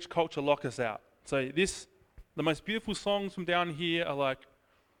our church culture lock us out. So the most beautiful songs from down here are like,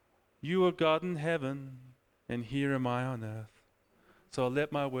 you are God in heaven, and here am I on earth. So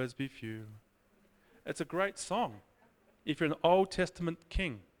let my words be few. It's a great song if you're an Old Testament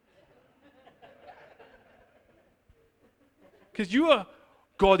king. Because you are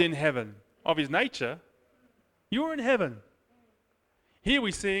God in heaven. Of his nature, you're in heaven. Here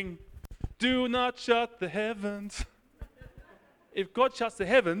we sing, do not shut the heavens. If God shuts the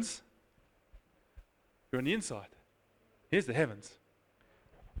heavens, you're on the inside. Here's the heavens.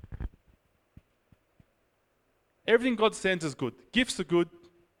 Everything God sends is good. Gifts are good.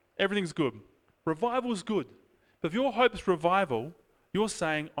 Everything's good. Revival is good. But if your hope is revival, you're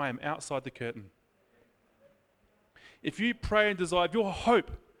saying, I am outside the curtain. If you pray and desire, if your hope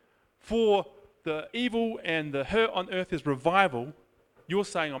for the evil and the hurt on earth is revival, you're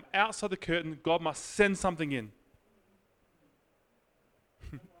saying, I'm outside the curtain. God must send something in.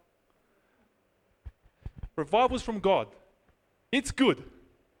 Revival is from God. It's good.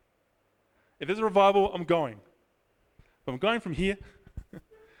 If there's a revival, I'm going. But I'm going from here.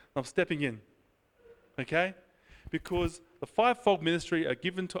 I'm stepping in. Okay? Because the fivefold ministry are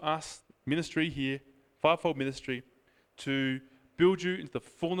given to us, ministry here, fivefold ministry, to build you into the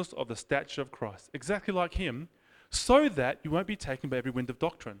fullness of the stature of Christ. Exactly like him, so that you won't be taken by every wind of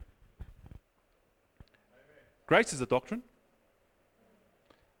doctrine. Grace is a doctrine.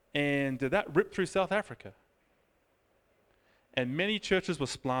 And that ripped through South Africa. And many churches were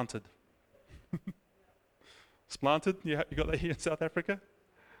splanted. Splanted? You got that here in South Africa?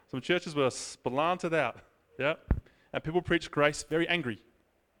 Some churches were splanted out. Yeah. And people preach grace very angry.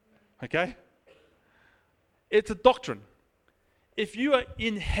 Okay? It's a doctrine. If you are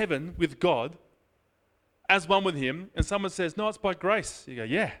in heaven with God, as one with him, and someone says, no, it's by grace, you go,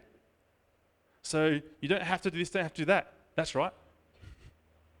 yeah. So you don't have to do this, don't have to do that. That's right.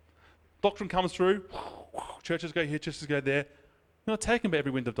 Doctrine comes through, churches go here, churches go there. You're not taken by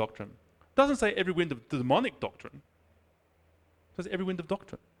every wind of doctrine. It doesn't say every wind of demonic doctrine. It says every wind of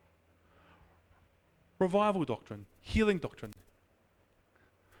doctrine. Revival doctrine, healing doctrine.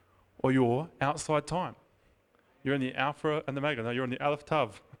 Or you're outside time. You're in the Alpha and the Omega. No, you're in the Aleph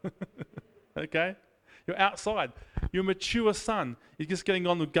Tav. Okay? You're outside. You're a mature son. You're just getting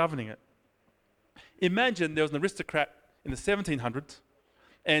on with governing it. Imagine there was an aristocrat in the 1700s,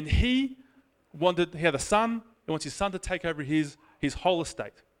 and he had a son. He wants his son to take over his whole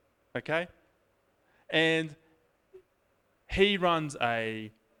estate. Okay? And he runs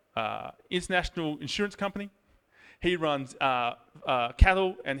a international insurance company. He runs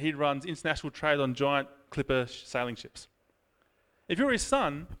cattle, and he runs international trade on giant clipper sailing ships. If you're his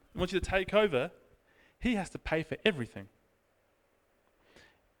son, he wants you to take over, he has to pay for everything.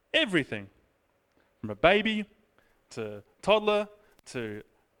 Everything. From a baby to toddler to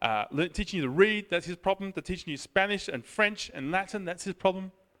teaching you to read, that's his problem, to teaching you Spanish and French and Latin, that's his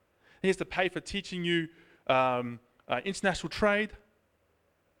problem. He has to pay for teaching you international trade.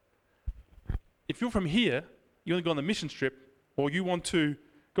 If you're from here, you want to go on the mission trip, or you want to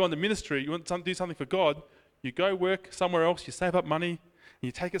go on the ministry, you want to do something for God, you go work somewhere else, you save up money, and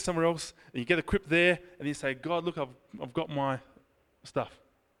you take it somewhere else, and you get equipped there, and you say, God, look, I've got my stuff.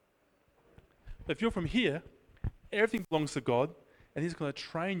 But if you're from here, everything belongs to God, and He's going to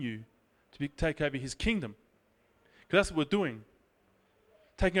train you to take over His kingdom. Because that's what we're doing.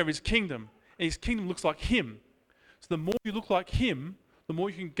 Taking over His kingdom. And His kingdom looks like Him. So the more you look like Him, the more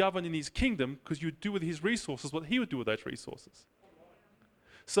you can govern in His kingdom, because you do with His resources what He would do with those resources.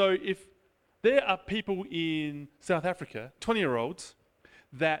 So if there are people in South Africa, 20-year-olds,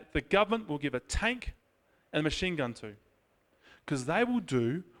 that the government will give a tank and a machine gun to, because they will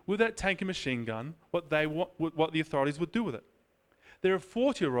do with that tank and machine gun what the authorities would do with it. There are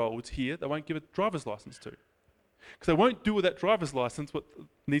 40-year-olds here that won't give a driver's license to, because they won't do with that driver's license what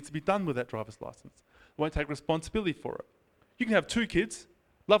needs to be done with that driver's license. They won't take responsibility for it. You can have 2 kids,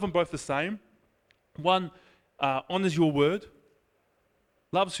 love them both the same. One honours your word,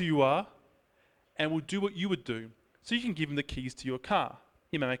 loves who you are, and will do what you would do. So you can give him the keys to your car.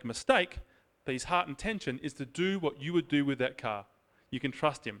 He may make a mistake, but his heart intention is to do what you would do with that car. You can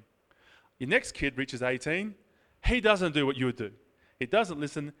trust him. Your next kid reaches 18, he doesn't do what you would do. He doesn't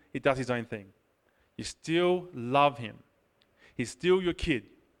listen, he does his own thing. You still love him. He's still your kid,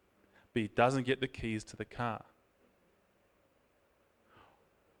 but he doesn't get the keys to the car.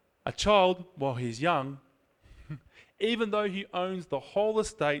 A child, while he's young, even though he owns the whole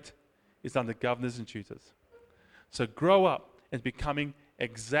estate, is under governors and tutors. So grow up and becoming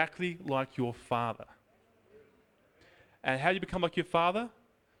exactly like your father. And how do you become like your father?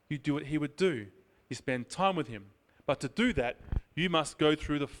 You do what he would do. You spend time with him. But to do that, you must go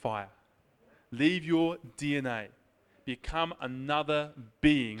through the fire. Leave your DNA. Become another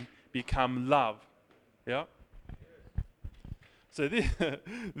being. Become love. Yeah? So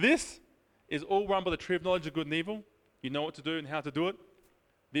this is all run by the tree of knowledge of good and evil. You know what to do and how to do it.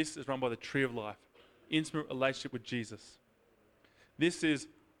 This is run by the tree of life. Intimate relationship with Jesus. This is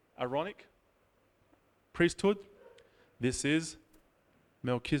Aaronic priesthood. This is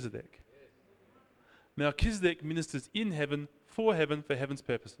Melchizedek. Melchizedek ministers in heaven, for heaven's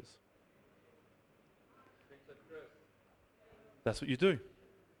purposes. That's what you do.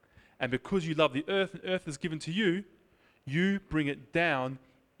 And because you love the earth and earth is given to you, you bring it down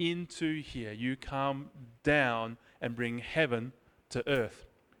into here. You come down and bring heaven to earth.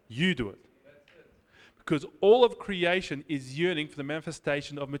 You do it. Because all of creation is yearning for the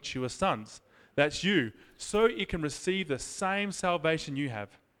manifestation of mature sons. That's you. So it can receive the same salvation you have.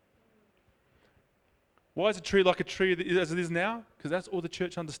 Why is a tree like a tree as it is now? Because that's all the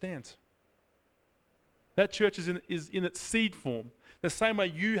church understands. That church is in its seed form. The same way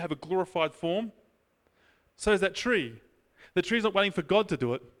you have a glorified form, so is that tree. The tree's not waiting for God to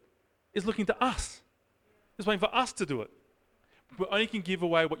do it. It's looking to us. It's waiting for us to do it. We only can give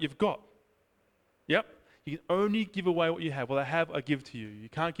away what you've got. Yep. You can only give away what you have. What I have, I give to you. You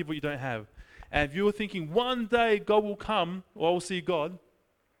can't give what you don't have. And if you're thinking one day God will come, or I will see God,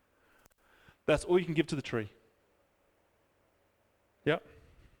 that's all you can give to the tree. Yep.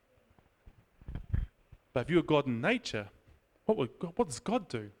 But if you're God in nature, what does God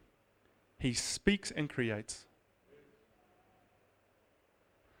do? He speaks and creates.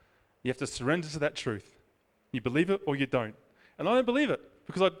 You have to surrender to that truth. You believe it or you don't. And I don't believe it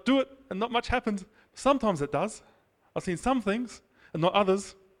because I do it and not much happens. Sometimes it does. I've seen some things and not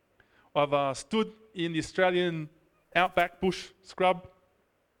others. I've stood in the Australian outback bush scrub.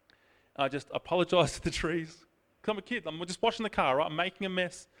 I just apologise to the trees. Because I'm a kid. I'm just washing the car, right? I'm making a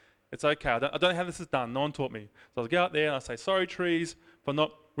mess. It's okay. I don't know how this is done. No one taught me. So I'll go out there and I'll say, sorry, trees, for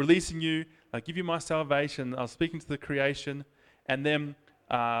not releasing you. I give you my salvation. I was speaking to the creation. And then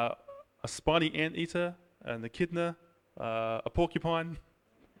a spiny anteater, an echidna, a porcupine,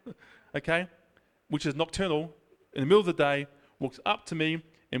 okay, which is nocturnal, in the middle of the day, walks up to me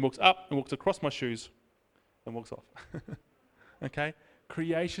and walks up and walks across my shoes and walks off. Okay?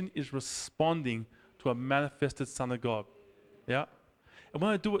 Creation is responding to a manifested Son of God. Yeah? And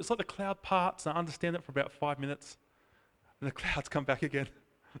when I do it, it's like the cloud parts, and I understand it for about 5 minutes, and the clouds come back again.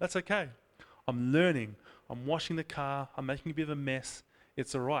 That's okay. I'm learning. I'm washing the car. I'm making a bit of a mess.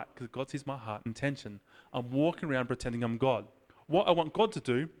 It's all right, because God sees my heart intention. I'm walking around pretending I'm God. What I want God to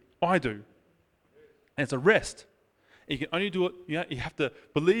do, I do. And it's a rest. And you can only do it, you have to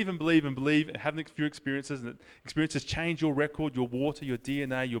believe and believe and believe and have a few experiences, and experiences change your record, your water, your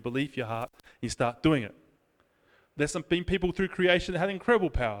DNA, your belief, your heart. You start doing it. There's been people through creation that had incredible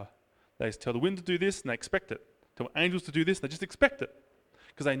power. They just tell the wind to do this and they expect it. Tell angels to do this and they just expect it.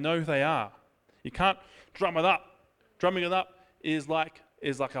 Because they know who they are. You can't drum it up Drumming it up is like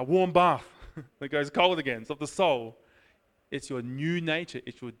a warm bath that goes cold again. It's of the soul. It's your new nature.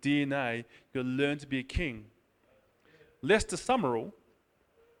 It's your DNA. You'll learn to be a king. Lester Summerall,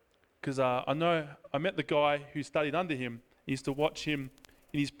 because I met the guy who studied under him. I used to watch him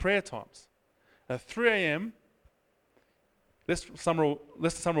in his prayer times. At 3 a.m., Lester Summerall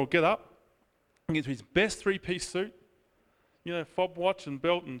will get up and get to his best three-piece suit, fob watch and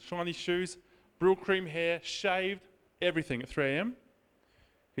belt and shiny shoes, brill cream hair, shaved, everything at 3 a.m.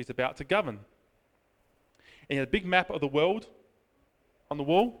 He's about to govern. And he had a big map of the world on the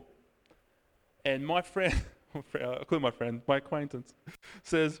wall. And my friend, I call him my friend, my acquaintance,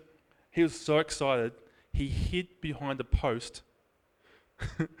 says he was so excited he hid behind a post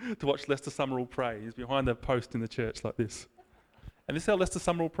to watch Lester Summerall pray. He's behind a post in the church like this. And this is how Lester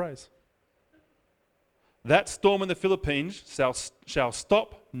Summerall prays. That storm in the Philippines shall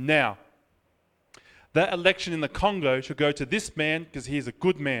stop now. That election in the Congo shall go to this man because he is a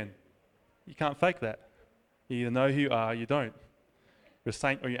good man. You can't fake that. You either know who you are or you don't. You're a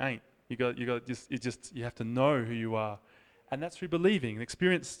saint or you ain't. You have to know who you are. And that's through believing and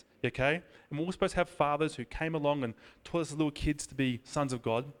experience, okay? And we're all supposed to have fathers who came along and taught us as little kids to be sons of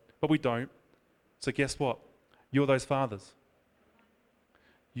God, but we don't. So guess what? You're those fathers.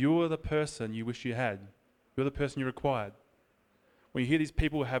 You're the person you wish you had. You're the person you required. When you hear these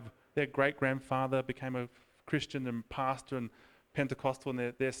people have their great-grandfather became a Christian and pastor and Pentecostal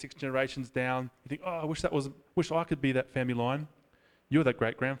and they're 6 generations down, you think, oh, wish I could be that family line. You're that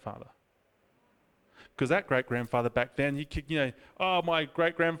great-grandfather. Because that great-grandfather back then, my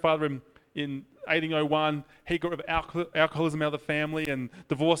great-grandfather in 1801, he got rid of alcoholism out of the family and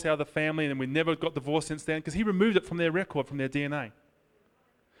divorce out of the family, and we never got divorced since then because he removed it from their record, from their DNA.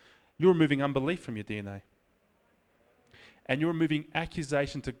 You're removing unbelief from your DNA. And you're removing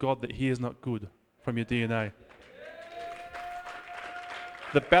accusation to God that he is not good from your DNA.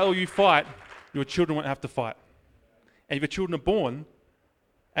 The battle you fight, your children won't have to fight. And if your children are born,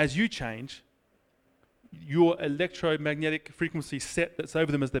 as you change, your electromagnetic frequency set that's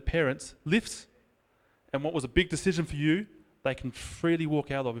over them as their parents lifts, and what was a big decision for you, they can freely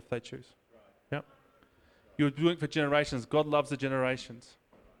walk out of if they choose. Yep. You're doing it for generations. God loves the generations.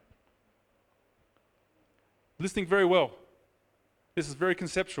 Listening very well. This is very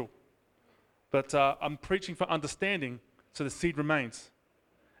conceptual, but I'm preaching for understanding so the seed remains.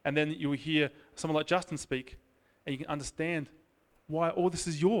 And then you will hear someone like Justin speak, and you can understand why all this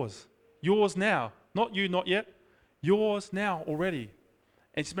is yours. Yours now. Not you, not yet. Yours now already.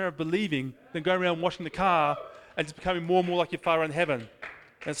 And it's a matter of believing, then going around washing the car and just becoming more and more like your Father in heaven.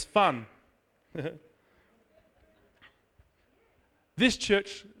 And it's fun. This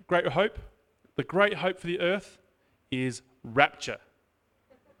church, Great Hope, the great hope for the earth is rapture.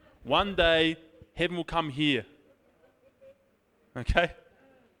 One day, heaven will come here. Okay?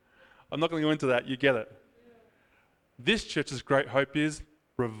 I'm not going to go into that. You get it. This church's great hope is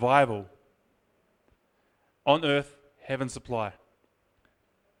revival. On earth, heaven supply.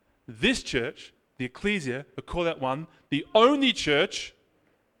 This church, the Ecclesia, I call that one, the only church,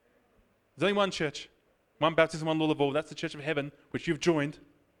 there's only one church, one baptism, one Lord of all, that's the church of heaven, which you've joined.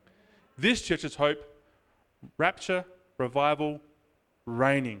 This church's hope, rapture, revival,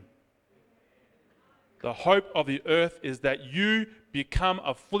 reigning. The hope of the earth is that you become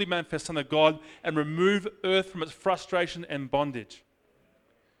a fully manifest Son of God and remove earth from its frustration and bondage.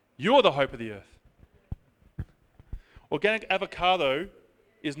 You're the hope of the earth. Organic avocado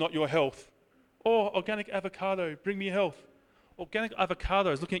is not your health. Oh, organic avocado, bring me health. Organic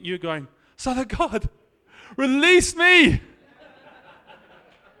avocado is looking at you going, Son of God, release me!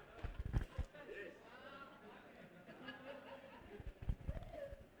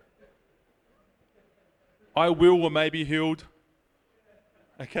 I will or may be healed.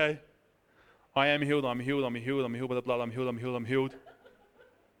 Okay? I am healed, I'm healed, I'm healed, I'm healed by the blood, I'm healed, I'm healed, I'm healed.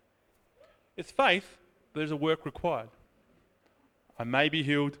 It's faith, but there's a work required. I may be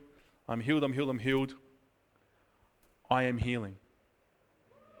healed, I'm healed, I'm healed, I'm healed. I am healing.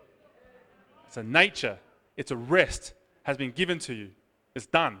 It's a nature, it's a rest, has been given to you. It's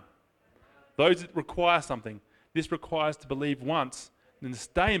done. Those that require something, this requires to believe once and then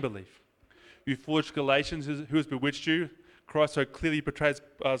stay in belief. You foolish Galatians, who has bewitched you? Christ so clearly portrayed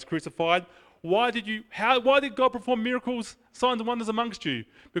as crucified. Why did God perform miracles, signs and wonders amongst you?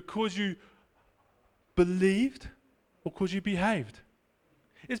 Because you believed or because you behaved?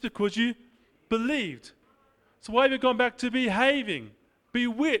 It's because you believed. So why have you gone back to behaving?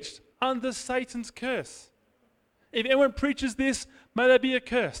 Bewitched under Satan's curse. If anyone preaches this, may they be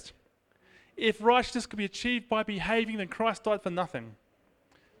accursed. If righteousness could be achieved by behaving, then Christ died for nothing.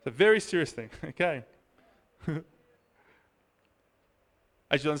 It's a very serious thing, okay?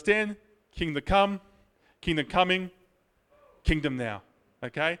 As you understand, kingdom come, kingdom coming, kingdom now.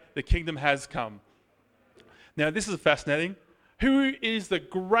 Okay? The kingdom has come. Now, this is fascinating. Who is the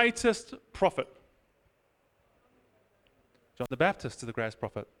greatest prophet? John the Baptist is the greatest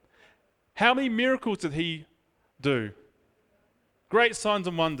prophet. How many miracles did he do? Great signs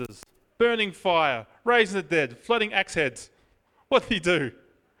and wonders. Burning fire, raising the dead, flooding axe heads. What did he do?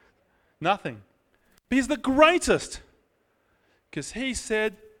 Nothing. But he's the greatest. Because he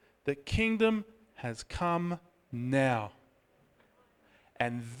said, the kingdom has come now.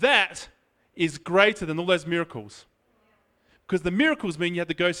 And that is greater than all those miracles. Because the miracles mean you have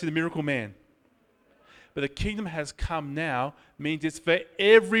to go see the miracle man. But the kingdom has come now means it's for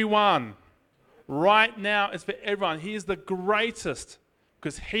everyone. Right now, it's for everyone. He is the greatest.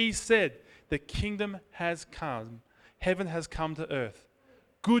 Because he said, the kingdom has come. Heaven has come to earth.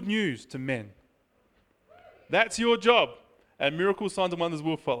 Good news to men. That's your job. And miracles, signs, and wonders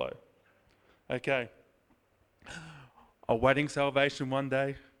will follow. Okay. Awaiting salvation one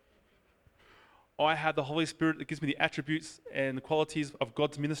day. I have the Holy Spirit that gives me the attributes and the qualities of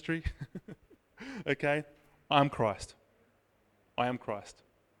God's ministry. Okay. I'm Christ. I am Christ.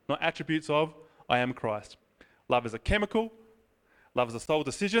 Not attributes of, I am Christ. Love is a chemical. Love is a soul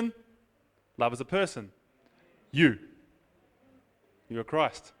decision. Love is a person. You are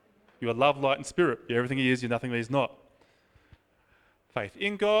Christ. You are love, light, and spirit. You're everything he is, you're nothing that he's not. Faith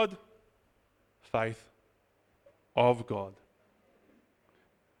in God, faith of God.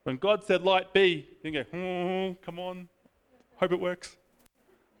 When God said light be, you can go, come on, hope it works.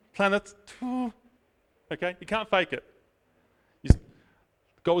 Planets, okay, you can't fake it.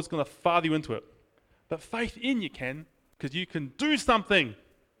 God is going to father you into it. But faith in you can, because you can do something.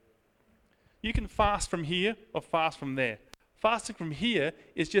 You can fast from here or fast from there. Fasting from here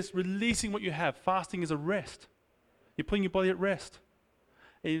is just releasing what you have. Fasting is a rest. You're putting your body at rest.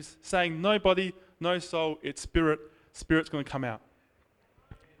 He's saying no body, no soul, it's spirit. Spirit's going to come out.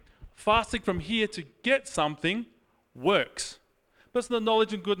 Fasting from here to get something works. But it's the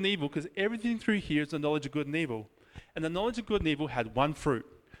knowledge of good and evil, because everything through here is the knowledge of good and evil. And the knowledge of good and evil had one fruit,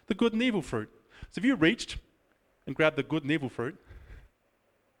 the good and evil fruit. So if you reached and grabbed the good and evil fruit,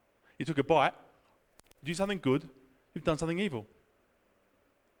 you took a bite, you do something good, you've done something evil.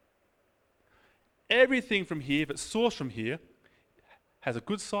 Everything from here, if it's sourced from here, has a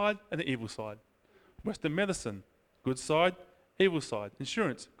good side and an evil side. Western medicine, good side, evil side.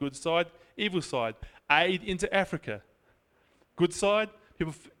 Insurance, good side, evil side. Aid into Africa, good side,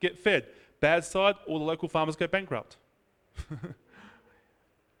 people get fed. Bad side, all the local farmers go bankrupt.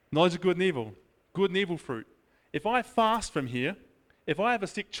 Knowledge of good and evil fruit. If I fast from here, if I have a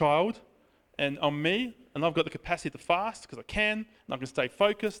sick child and I'm me and I've got the capacity to fast because I can and I can stay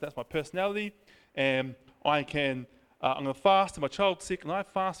focused, that's my personality, and I'm going to fast and my child's sick and I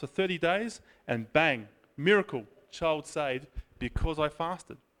fast for 30 days and bang, miracle, child saved because I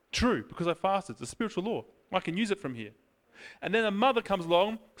fasted. True, because I fasted. It's a spiritual law. I can use it from here. And then a mother comes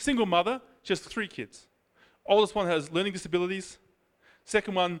along, single mother, just 3 kids. Oldest one has learning disabilities.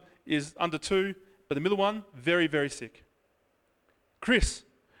 Second one is under 2, but the middle one, very, very sick. Chris,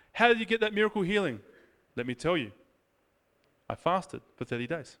 how did you get that miracle healing? Let me tell you. I fasted for 30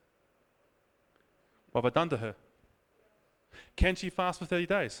 days. What have I done to her? Can she fast for 30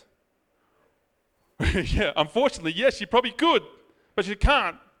 days? Yeah, unfortunately, yes, she probably could, but she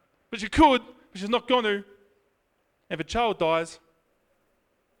can't. But she could, but she's not going to. If a child dies,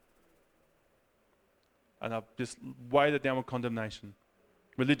 and I've just weighed it down with condemnation.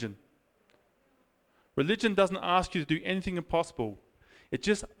 Religion. Religion doesn't ask you to do anything impossible. It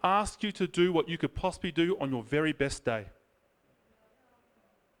just asks you to do what you could possibly do on your very best day.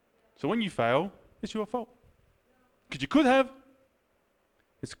 So when you fail, it's your fault. Because you could have.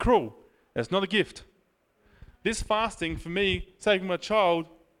 It's cruel. It's not a gift. This fasting, for me, saving my child,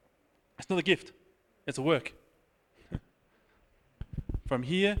 it's not a gift. It's a work. From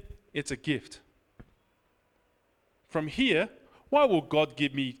here, it's a gift. From here, why will God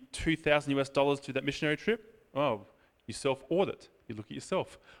give me $2,000 to that missionary trip? Oh, you self-audit. You look at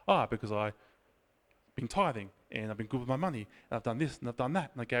yourself. Because I've been tithing, and I've been good with my money, and I've done this, and I've done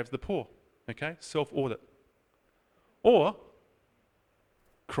that, and I gave to the poor. Okay? Self-audit. Or,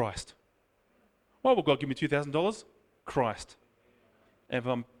 Christ. Why will God give me $2,000? Christ. And if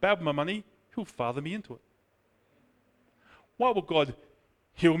I'm bad with my money, he'll father me into it. Why will God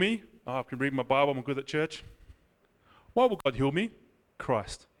heal me? I can read my Bible, I'm good at church. Why will God heal me?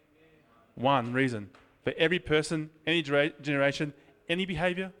 Christ. One reason. For every person, any generation, any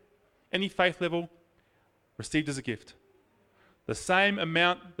behavior, any faith level, received as a gift. The same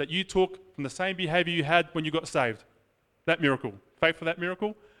amount that you took from the same behavior you had when you got saved. That miracle. faith for that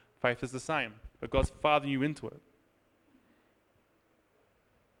miracle? Faith is the same, but God's fathering you into it.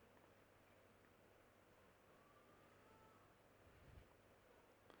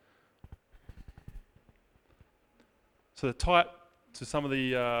 So to tie it to some of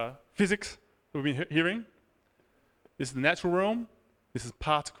the physics that we've been hearing, this is the natural realm, this is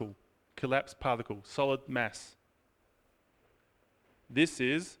particle, collapsed particle, solid mass. This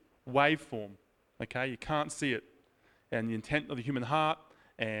is waveform, okay? You can't see it. And the intent of the human heart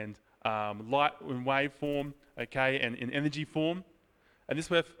and light in waveform, okay, and in energy form. And this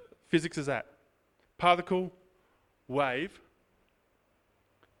is where physics is at. Particle, wave,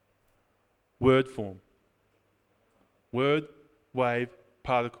 word form. Word, wave,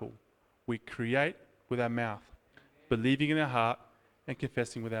 particle. We create with our mouth, believing in our heart and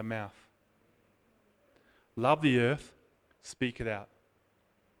confessing with our mouth. Love the earth, speak it out.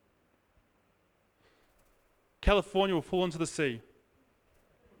 California will fall into the sea.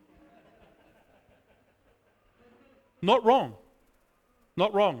 Not wrong.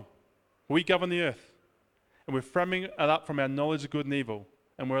 Not wrong. We govern the earth. And we're framing it up from our knowledge of good and evil.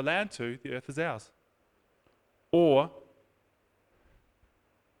 And we're allowed to. The earth is ours. Or,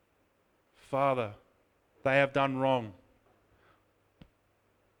 Father, they have done wrong.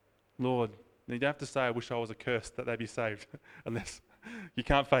 Lord, you don't have to say, I wish I was accursed that they be saved. Unless you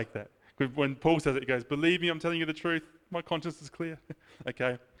can't fake that. When Paul says it, he goes, believe me, I'm telling you the truth. My conscience is clear.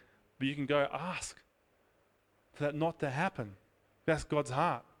 Okay? But you can go ask for that not to happen. That's God's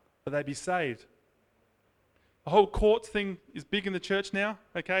heart, that they be saved. The whole courts thing is big in the church now.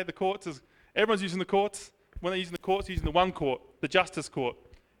 Okay? The courts is, everyone's using the courts. When they're using the courts, they're using the one court, the justice court.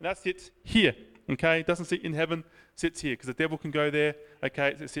 And that sits here. Okay? It doesn't sit in heaven, it sits here. Because the devil can go there.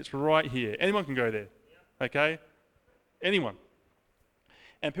 Okay? It sits right here. Anyone can go there. Okay? Anyone.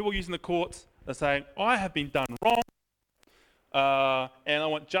 And people using the courts are saying, I have been done wrong, and I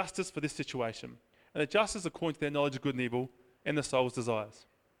want justice for this situation. And the justice according to their knowledge of good and evil and the soul's desires.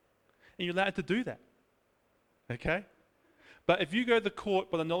 And you're allowed to do that. Okay? But if you go to the court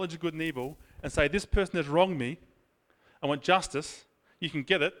by the knowledge of good and evil and say, this person has wronged me, I want justice, you can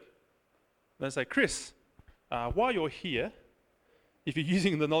get it. And they say, Chris, while you're here, if you're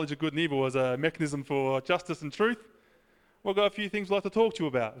using the knowledge of good and evil as a mechanism for justice and truth, we've got a few things we'd like to talk to you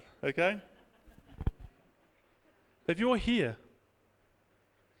about, okay? If you're here,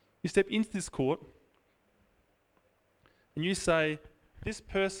 you step into this court and you say, this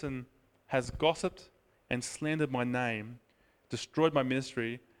person has gossiped and slandered my name, destroyed my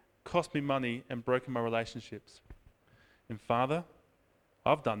ministry, cost me money, and broken my relationships. And Father,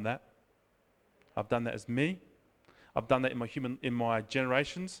 I've done that. I've done that as me. I've done that in my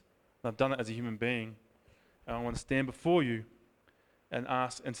generations. And I've done it as a human being. And I want to stand before you and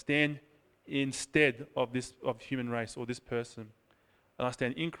ask and stand instead of this of human race or this person. And I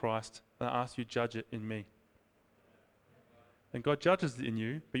stand in Christ and I ask you to judge it in me. And God judges it in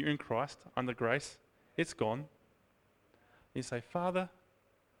you, but you're in Christ under grace. It's gone. And you say, Father,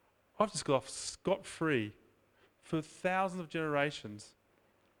 I've just got off scot-free for thousands of generations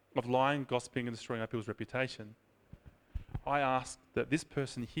of lying, gossiping, and destroying other people's reputation. I ask that this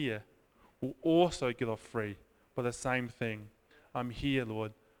person here will also get off free by the same thing. I'm here,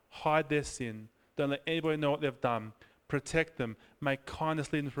 Lord. Hide their sin. Don't let anybody know what they've done. Protect them. Make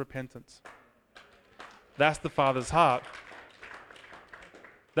kindness lead them to repentance. That's the Father's heart.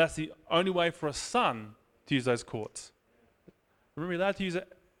 That's the only way for a son to use those courts. Remember, you're allowed to use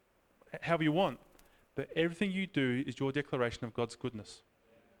it however you want, but everything you do is your declaration of God's goodness.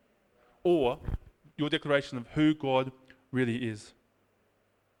 Or your declaration of who God really is.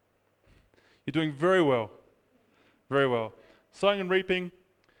 You're doing very well. Very well. Sowing and reaping,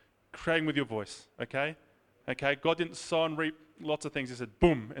 creating with your voice, okay? Okay, God didn't sow and reap lots of things. He said,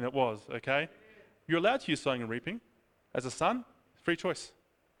 boom, and it was, okay? You're allowed to use sowing and reaping. As a son, free choice.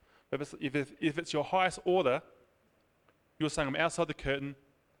 If it's your highest order, you're saying, I'm outside the curtain,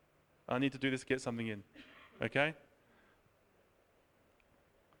 I need to do this to get something in, okay?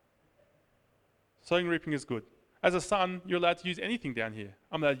 Sowing and reaping is good. As a son, you're allowed to use anything down here.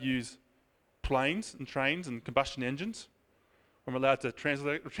 I'm allowed to use planes and trains and combustion engines. I'm allowed to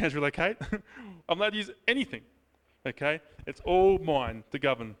translocate. I'm allowed to use anything. Okay? It's all mine to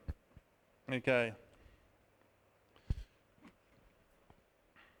govern. Okay.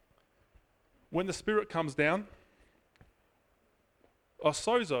 When the Spirit comes down,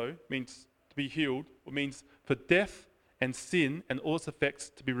 sozo means to be healed, or means for death and sin and all its effects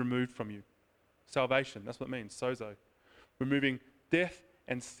to be removed from you. Salvation, that's what it means, sozo. Removing death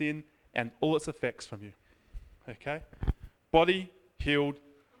and sin and all its effects from you. Okay? Body healed,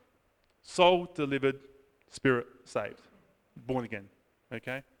 soul delivered, spirit saved. born again.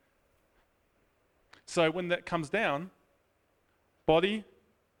 Okay? So when that comes down, body,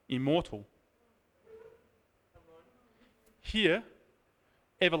 immortal. Here,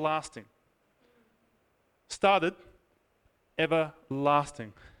 everlasting. Started,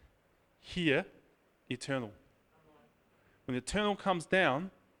 everlasting. Here, eternal. When the eternal comes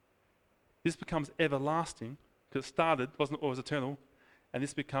down, this becomes everlasting, because it started, wasn't always eternal, and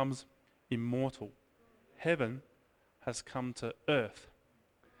this becomes immortal. Heaven has come to earth.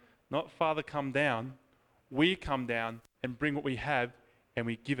 Not Father come down, we come down and bring what we have and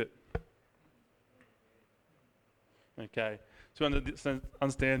we give it. Okay, so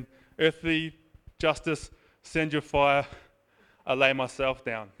understand, earthly justice, send your fire, I lay myself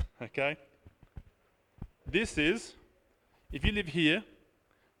down. Okay? This is, if you live here,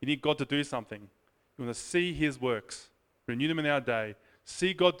 you need God to do something. You want to see His works. Renew them in our day.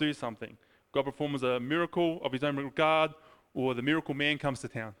 See God do something. God performs a miracle of His own regard, or the miracle man comes to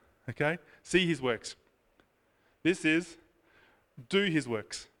town. Okay? See His works. This is, do His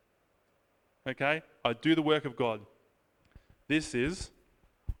works. Okay? I do the work of God. This is,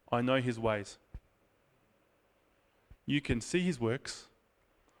 I know His ways. You can see His works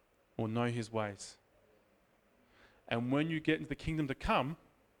or know His ways. And when you get into the kingdom to come,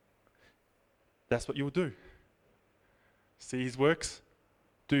 that's what you'll do. See His works,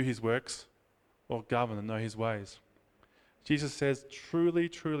 do His works, or govern and know His ways. Jesus says, truly,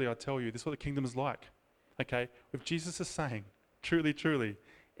 truly, I tell you, this is what the kingdom is like. Okay? If Jesus is saying, truly, truly,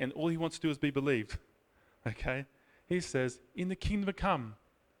 and all He wants to do is be believed, okay? He says, in the kingdom to come,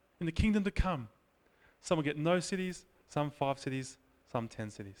 some will get no cities, some 5 cities, some 10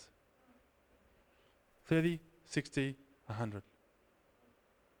 cities. 30, 60, 100.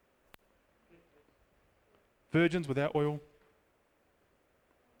 Virgins without oil.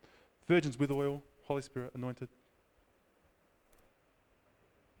 Virgins with oil, Holy Spirit anointed.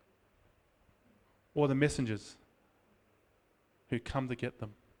 Or the messengers who come to get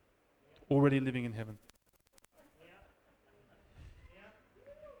them, already living in heaven.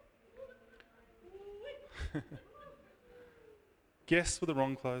 Guests with the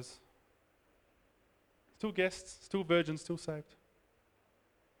wrong clothes. Still guests, still virgins, still saved.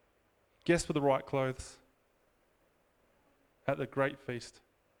 Guests with the right clothes at the great feast.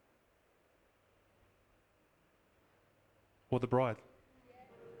 Or the bride.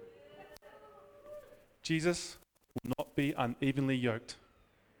 Jesus will not be unevenly yoked.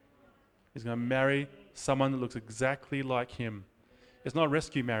 He's going to marry someone that looks exactly like Him. It's not a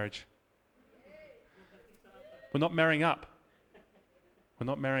rescue marriage. We're not marrying up. We're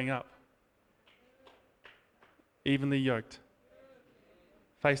not marrying up. Evenly yoked.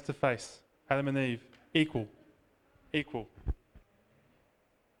 Face to face. Adam and Eve. Equal. Equal.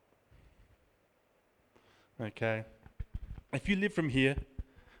 Okay. If you live from here,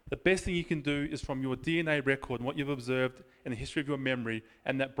 the best thing you can do is from your DNA record and what you've observed in the history of your memory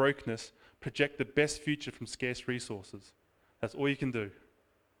and that brokenness, project the best future from scarce resources. That's all you can do.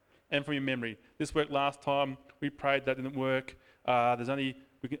 And from your memory. This worked last time. We prayed, that didn't work. The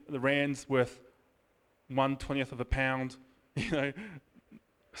rand's worth 1/20th of a pound.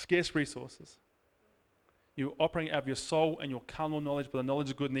 Scarce resources. You're operating out of your soul and your carnal knowledge, but the knowledge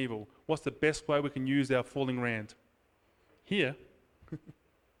of good and evil. What's the best way we can use our falling rand? Here,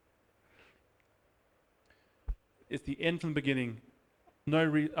 it's the end from the beginning. No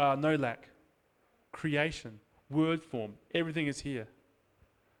lack. Creation, word form, everything is here.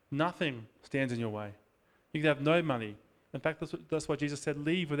 Nothing stands in your way. You can have no money. In fact, that's why Jesus said,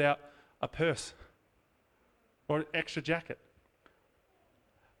 leave without a purse or an extra jacket.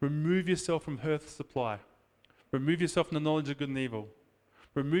 Remove yourself from earth's supply. Remove yourself from the knowledge of good and evil.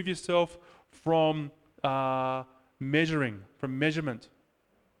 Remove yourself from measurement.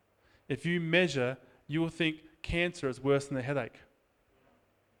 If you measure, you will think cancer is worse than a headache.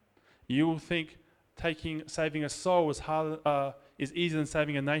 You will think saving a soul is easier than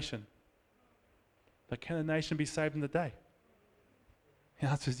saving a nation. But can a nation be saved in a day? The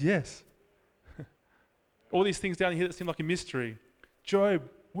answer is yes. All these things down here that seem like a mystery. Job,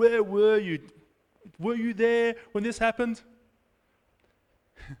 where were you? Were you there when this happened?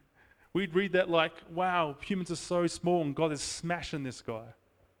 We'd read that like, wow, humans are so small and God is smashing this guy.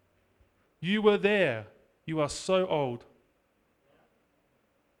 You were there. You are so old.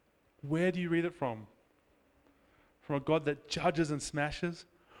 Where do you read it from? From a God that judges and smashes?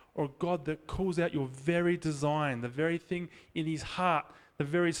 Or a God that calls out your very design, the very thing in His heart, the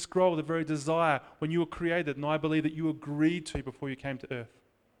very scroll, the very desire when you were created, and I believe that you agreed to before you came to earth.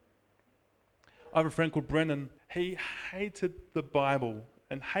 I have a friend called Brennan. He hated the Bible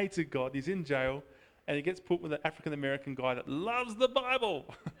and hated God. He's in jail, And he gets put with an African-American guy that loves the Bible.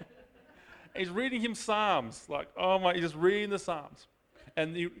 He's reading him Psalms. Like, oh my, he's just reading the Psalms.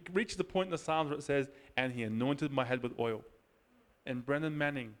 And he reaches the point in the Psalms where it says, and he anointed my head with oil. And Brennan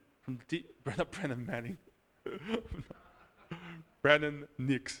Manning, Brennan Manning. Brandon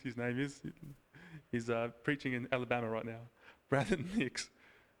Nix, his name is. He's preaching in Alabama right now. Brandon Nix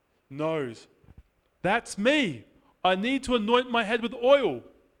knows, that's me. I need to anoint my head with oil.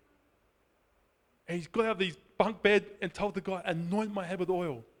 And he's got out of his bunk bed and told the guy, anoint my head with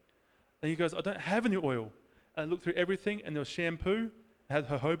oil. And he goes, I don't have any oil. And I looked through everything, and there was shampoo. It had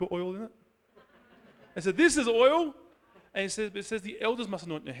jojoba oil in it. I said, this is oil. And it says the elders must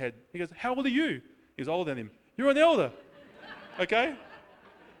anoint your head. He goes, how old are you? He's older than him. You're an elder. Okay?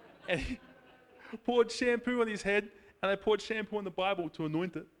 And he poured shampoo on his head, and they poured shampoo on the Bible to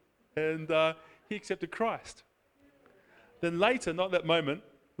anoint it. And he accepted Christ. Then later, not that moment,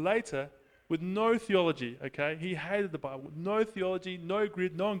 later, with no theology, okay? He hated the Bible. No theology, no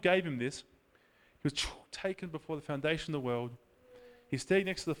grid, no one gave him this. He was taken before the foundation of the world. He stayed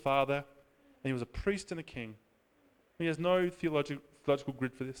next to the Father, and he was a priest and a king. He has no theological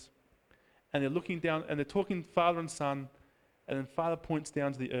grid for this. And they're looking down, and they're talking Father and Son, and then Father points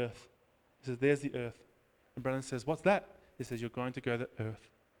down to the earth. He says, there's the earth. And Brandon says, what's that? He says, you're going to go to earth.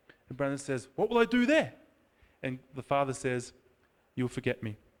 And Brandon says, what will I do there? And the Father says, you'll forget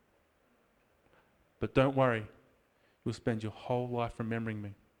me. But don't worry, you'll spend your whole life remembering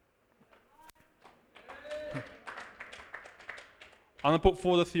me. I'm going to put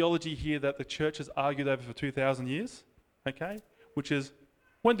forward a theology here that the church has argued over for 2,000 years, okay? Which is,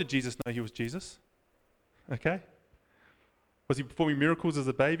 when did Jesus know he was Jesus? Okay? Was he performing miracles as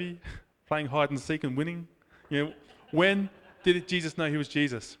a baby, playing hide and seek and winning? You know, when did Jesus know he was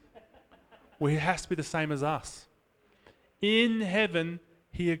Jesus? Well, he has to be the same as us. In heaven,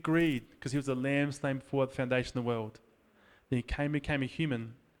 he agreed because he was the lamb slain before the foundation of the world. Then he came, became a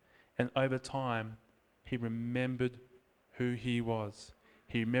human, and over time, he remembered who he was.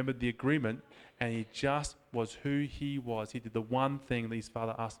 He remembered the agreement, and he just was who he was. He did the one thing that his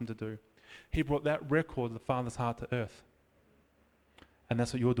Father asked him to do. He brought that record of the Father's heart to earth. And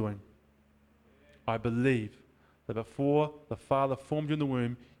that's what you're doing. I believe that before the Father formed you in the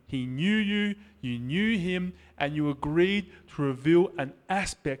womb, he knew you, you knew him, and you agreed to reveal an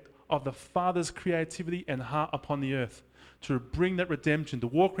aspect of the Father's creativity and heart upon the earth, to bring that redemption, to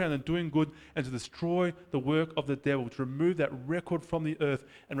walk around and doing good, and to destroy the work of the devil, to remove that record from the earth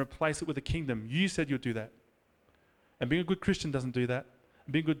and replace it with the kingdom. You said you'd do that. And being a good Christian doesn't do that.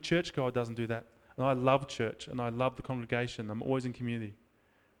 And being a good churchgoer doesn't do that. And I love church, and I love the congregation. I'm always in community.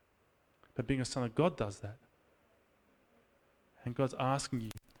 But being a son of God does that. And God's asking you,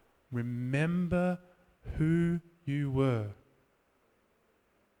 remember who you were.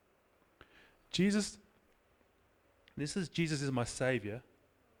 Jesus is my Savior.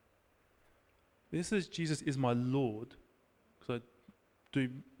 This is Jesus is my Lord, because I do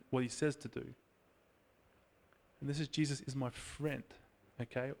what he says to do. And this is Jesus is my friend,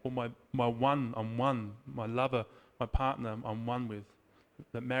 okay? Or my one, I'm one, my lover, my partner, I'm one with.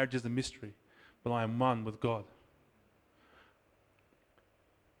 That marriage is a mystery, but I am one with God.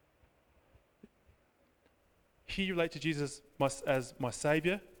 Here you relate to Jesus as my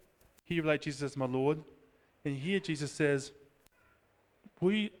Savior. Here you relate to Jesus as my Lord. And here Jesus says,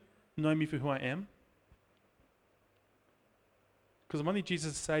 will you know me for who I am? Because I'm only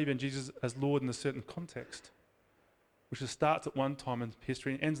Jesus as Savior and Jesus as Lord in a certain context, which starts at one time in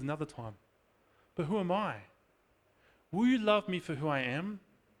history and ends another time. But who am I? Will you love me for who I am?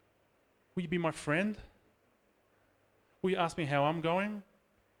 Will you be my friend? Will you ask me how I'm going?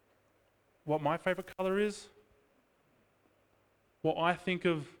 What my favorite color is? What I think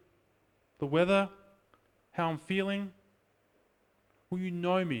of the weather? How I'm feeling? Will you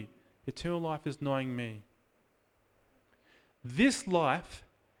know me? Eternal life is knowing me. This life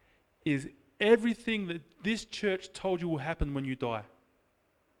is everything that this church told you will happen when you die.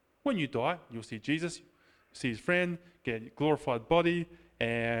 When you die, you'll see Jesus, see his friend, get a glorified body,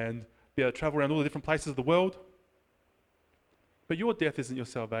 and be able to travel around all the different places of the world. But your death isn't your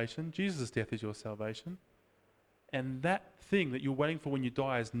salvation. Jesus' death is your salvation. And that thing that you're waiting for when you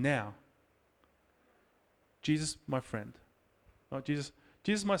die is now. Jesus, my friend. Right?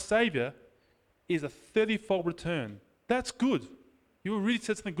 Jesus, my Savior, is a 30-fold return. That's good. You really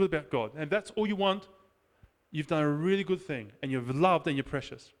said something good about God. And if that's all you want, you've done a really good thing. And you've loved and you're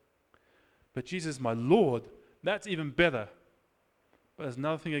precious. But Jesus, my Lord, that's even better. But there's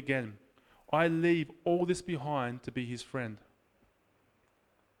another thing again. I leave all this behind to be his friend.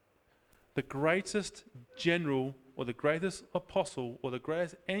 The greatest general or the greatest apostle or the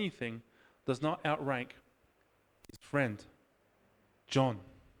greatest anything does not outrank his friend, John,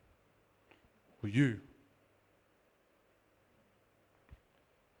 or you.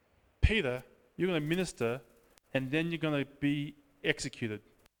 Peter, you're going to minister and then you're going to be executed.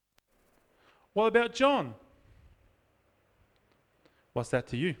 What about John? What's that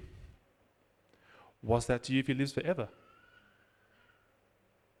to you? What's that to you if he lives forever?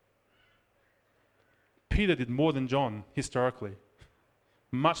 Peter did more than John historically.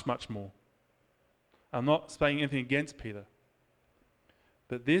 Much, much more. I'm not saying anything against Peter.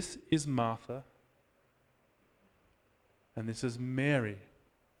 But this is Martha and this is Mary.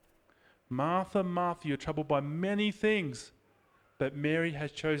 Martha, Martha, you're troubled by many things, but Mary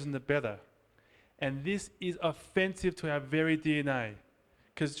has chosen the better. And this is offensive to our very DNA.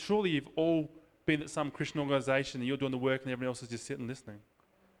 Because surely you've all been at some Christian organisation and you're doing the work and everyone else is just sitting listening.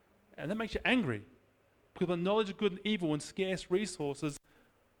 And that makes you angry. Because the knowledge of good and evil and scarce resources,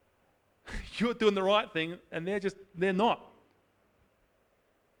 you're doing the right thing and they're not.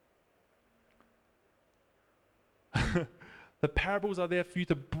 The parables are there for you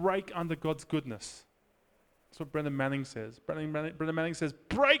to break under God's goodness. That's what Brendan Manning says. Brendan Manning says,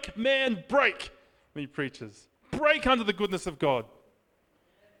 break, man, break, when he preaches. Break under the goodness of God.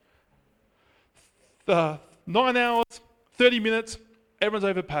 9 hours, 30 minutes, everyone's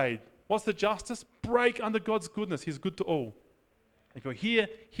overpaid. What's the justice? Break under God's goodness. He's good to all. If you're here,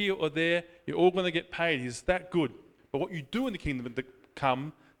 or there, you're all going to get paid. He's that good. But what you do in the kingdom to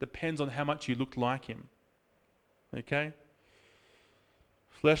come depends on how much you look like him. Okay?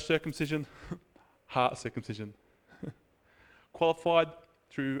 Flesh circumcision, heart circumcision. Qualified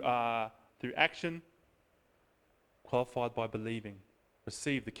through action, qualified by believing.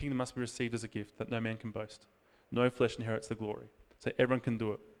 Received. The kingdom must be received as a gift that no man can boast. No flesh inherits the glory. So everyone can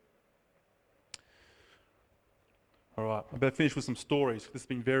do it. All right, I better finish with some stories. This has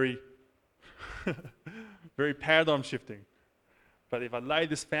been very, very paradigm shifting. But if I lay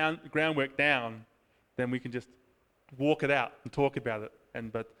this groundwork down, then we can just walk it out and talk about it.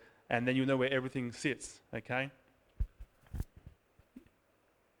 And then you know where everything sits, okay?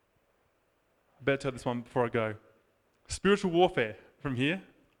 I better tell this one before I go. Spiritual warfare from here,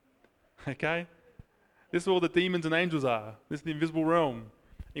 okay? This is where all the demons and angels are. This is the invisible realm.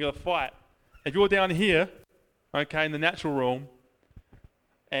 You got to fight. If you're down here, okay, in the natural realm,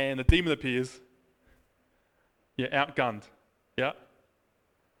 and the demon appears, you're outgunned, yeah?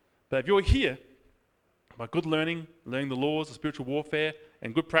 But if you're here, by good learning the laws of spiritual warfare,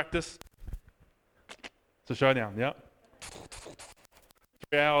 and good practice, it's a showdown, yeah?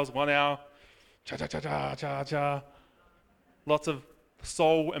 3 hours, 1 hour, cha-cha-cha-cha-cha-cha. Lots of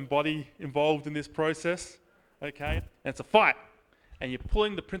soul and body involved in this process, okay? And it's a fight, and you're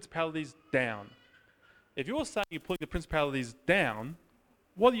pulling the principalities down. If you're saying you're pulling the principalities down,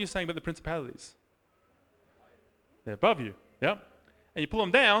 what are you saying about the principalities? They're above you, yeah? And you pull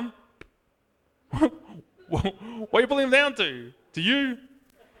them down, what are you pulling them down to? To you?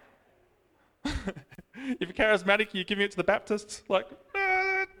 If you're charismatic, you're giving it to the Baptists, like,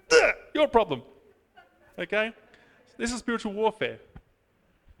 your problem, okay? This is spiritual warfare.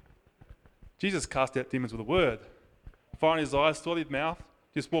 Jesus cast out demons with a word. Fire in his eyes, sword in his mouth,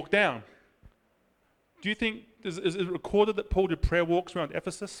 just walk down. Do you think, is it recorded that Paul did prayer walks around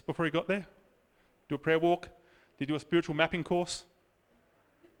Ephesus before he got there? Do a prayer walk? Did he do a spiritual mapping course?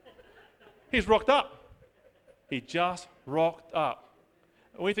 He's rocked up. He just rocked up.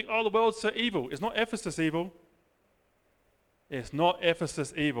 And we think, oh, the world's so evil. It's not Ephesus evil. It's not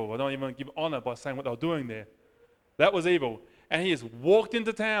Ephesus evil. I don't even give honor by saying what they were doing there. That was evil. And he has walked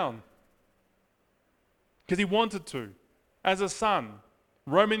into town because he wanted to, as a son,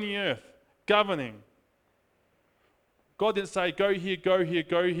 roaming the earth, governing. God didn't say, go here, go here,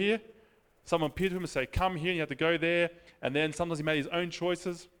 go here. Someone appeared to him and said, come here, and you have to go there. And then sometimes he made his own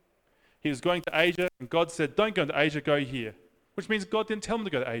choices. He was going to Asia, and God said, don't go to Asia, go here. Which means God didn't tell him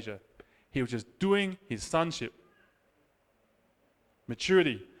to go to Asia. He was just doing his sonship.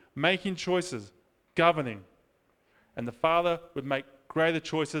 Maturity, making choices, governing. And the Father would make greater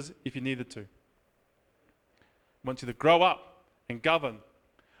choices if he needed to. He wants you to grow up and govern.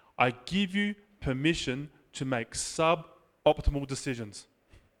 I give you permission to make suboptimal decisions.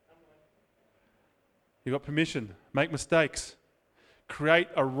 You've got permission. Make mistakes. Create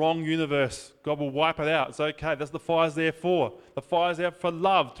a wrong universe. God will wipe it out. It's okay. That's what the fire's there for. The fire's there for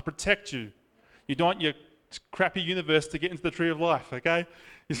love, to protect you. You don't want your crappy universe to get into the tree of life, okay?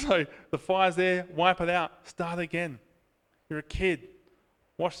 So the fire's there, wipe it out, start again. You're a kid.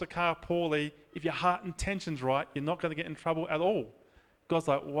 Wash the car poorly. If your heart intention's right, you're not going to get in trouble at all. God's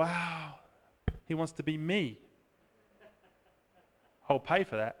like, wow, he wants to be me. I'll pay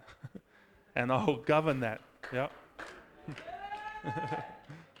for that. and I'll govern that. Yeah.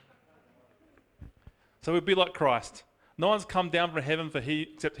 So we'd be like Christ. No one's come down from heaven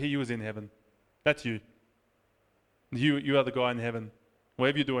except he who is in heaven. That's you. You are the guy in heaven.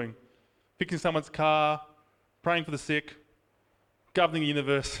 Whatever you're doing. Fixing someone's car, praying for the sick, governing the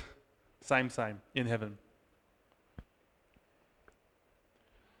universe. Same, in heaven.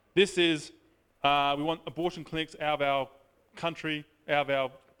 This is, we want abortion clinics out of our country, out of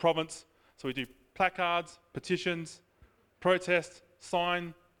our province. So we do placards, petitions, protest,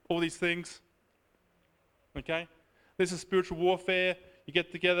 sign, all these things. Okay? This is spiritual warfare. You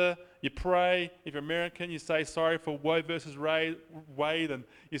get together, you pray. If you're American, you say sorry for Roe versus Wade, and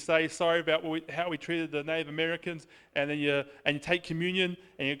you say sorry about how we treated the Native Americans, and then you take communion,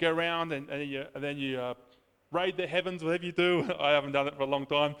 and you go around, and then you raid the heavens, whatever you do. I haven't done it for a long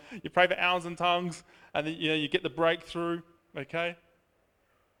time. You pray for hours and tongues, and then you get the breakthrough. Okay?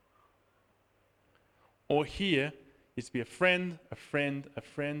 Or here is to be a friend,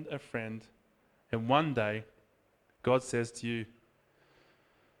 and one day God says to you,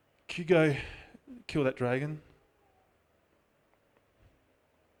 "Can you go kill that dragon?"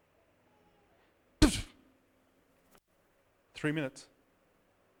 3 minutes.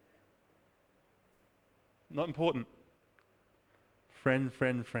 Not important. Friend.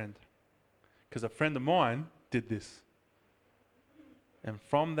 Because a friend of mine did this. And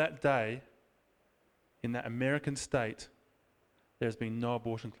from that day, in that American state, there's been no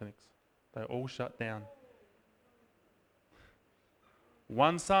abortion clinics. They're all shut down.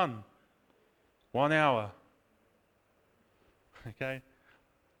 One son, 1 hour. Okay?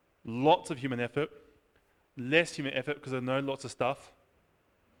 Lots of human effort. Less human effort because I know lots of stuff.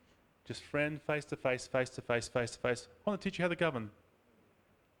 Just friend, face to face. I want to teach you how to govern.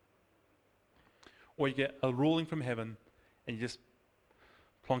 Or you get a ruling from heaven and you just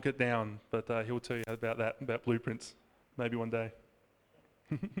plonk it down. But he'll tell you about that, about blueprints. Maybe one day.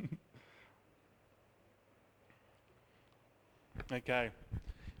 Okay.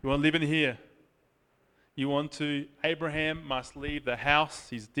 You want to live in here. Abraham must leave the house,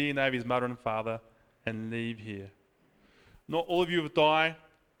 his DNA of his mother and father, and leave here. Not all of you will die,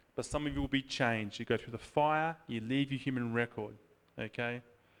 but some of you will be changed. You go through the fire, you leave your human record. Okay?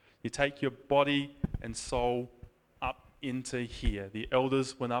 You take your body and soul up into here. The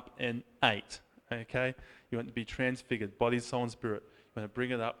elders went up and ate. Okay? You want to be transfigured, body, soul, and spirit. You want to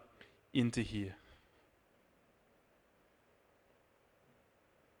bring it up into here.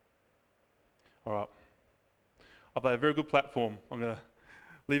 All right. I've had a very good platform. I'm going to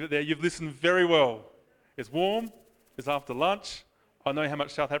leave it there. You've listened very well. It's warm. It's after lunch. I know how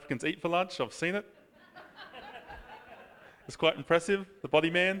much South Africans eat for lunch. I've seen it. It's quite impressive, the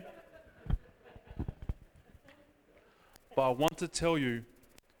body man. But I want to tell you,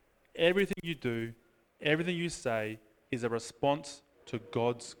 everything you do, everything you say is a response to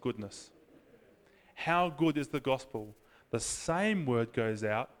God's goodness. How good is the gospel? The same word goes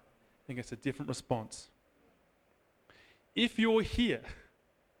out and gets a different response. If you're here,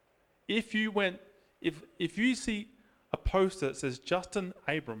 if you see a poster that says Justin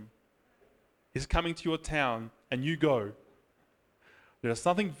Abram is coming to your town and you go, there's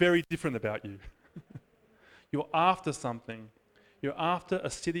something very different about you. You're after something. You're after a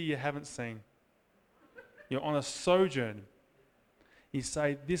city you haven't seen. You're on a sojourn. You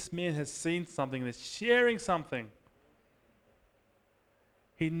say, this man has seen something and is sharing something.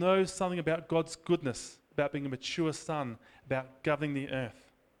 He knows something about God's goodness, about being a mature son, about governing the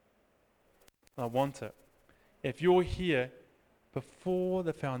earth. I want it. If you're here, before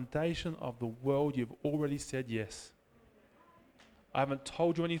the foundation of the world, you've already said yes. I haven't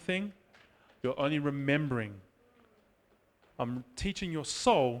told you anything. You're only remembering. I'm teaching your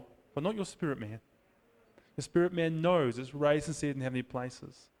soul, but not your spirit man. The spirit man knows it's raised and seated in heavenly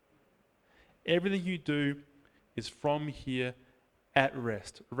places. Everything you do is from here at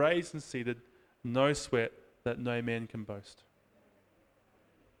rest, raised and seated, no sweat, that no man can boast.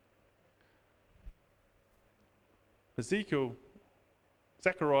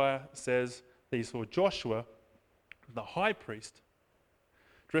 Zechariah says that he saw Joshua, the high priest,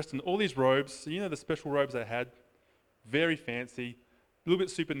 dressed in all these robes. So you know the special robes they had, very fancy, a little bit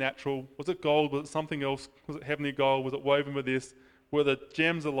supernatural. Was it gold? Was it something else? Was it heavenly gold? Was it woven with this? Were the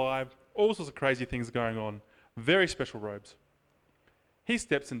gems alive? All sorts of crazy things going on. Very special robes. He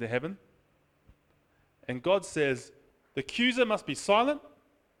steps into heaven, and God says, the accuser must be silent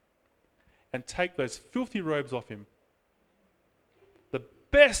and take those filthy robes off him. The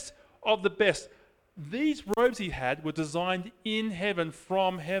best of the best. These robes he had were designed in heaven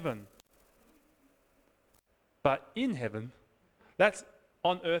from heaven. But in heaven, that's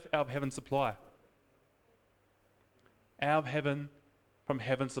on earth out of heaven's supply. Out of heaven, from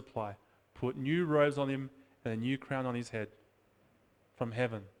heaven's supply. Put new robes on him and a new crown on his head. From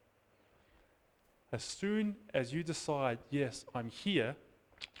heaven. As soon as you decide, yes, I'm here,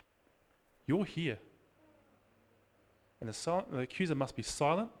 you're here. And the accuser must be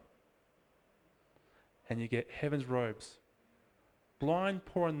silent, and you get heaven's robes. Blind,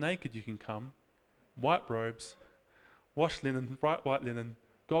 poor, and naked you can come, white robes, washed linen, bright white linen,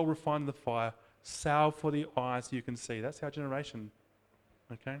 gold refined in the fire, salve for the eyes you can see. That's our generation,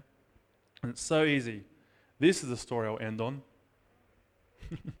 okay? And it's so easy. This is the story I'll end on.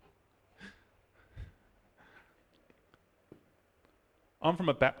 I'm from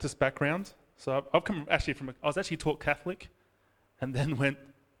a Baptist background, so I've come actually from. I was actually taught Catholic, and then went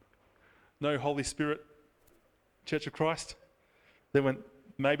no Holy Spirit, Church of Christ. Then went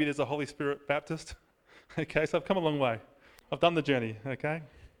maybe there's a Holy Spirit Baptist. Okay, so I've come a long way. I've done the journey. Okay,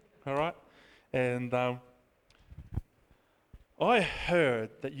 all right, and I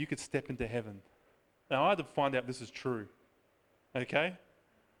heard that you could step into heaven. Now I had to find out this is true. Okay,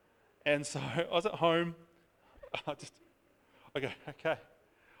 and so I was at home. Okay.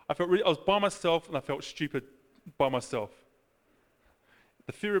 I was by myself, and I felt stupid by myself.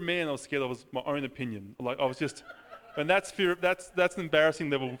 The fear of man I was scared of was my own opinion. Like I was just, and that's fear. That's an embarrassing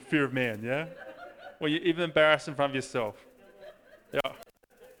level of fear of man. Yeah, well, you're even embarrassed in front of yourself. Yeah.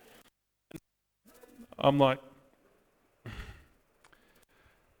 I'm like,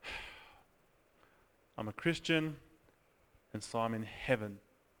 I'm a Christian, and so I'm in heaven.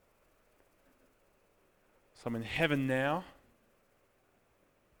 So I'm in heaven now.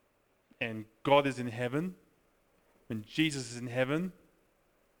 And God is in heaven, and Jesus is in heaven,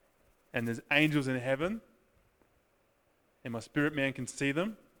 and there's angels in heaven, and my spirit man can see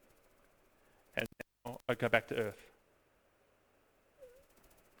them, and now I go back to earth.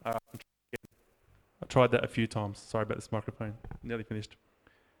 I tried that a few times. Sorry about this microphone. Nearly finished.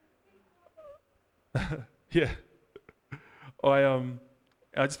 Yeah. I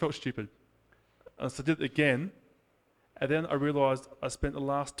just felt stupid. So I did it again. And then I realised I spent the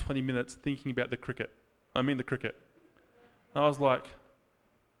last 20 minutes thinking about the cricket. And I was like,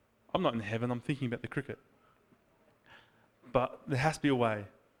 I'm not in heaven, I'm thinking about the cricket. But there has to be a way.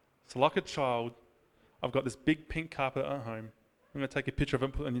 So like a child, I've got this big pink carpet at home. I'm going to take a picture of it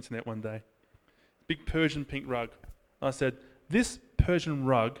and put it on the internet one day. Big Persian pink rug. And I said, this Persian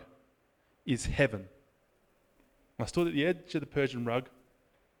rug is heaven. I stood at the edge of the Persian rug.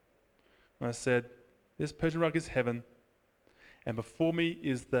 And I said, this Persian rug is heaven. And before me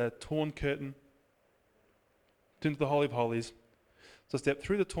is the torn curtain into the Holy of Holies. So I step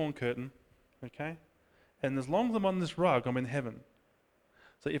through the torn curtain, okay? And as long as I'm on this rug, I'm in heaven.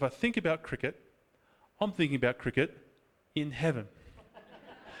 So if I think about cricket, I'm thinking about cricket in heaven.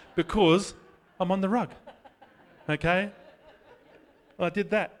 Because I'm on the rug, okay? And I did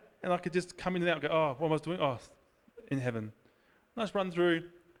that. And I could just come in and out and go, oh, what am I doing? Oh, in heaven. And I just run through,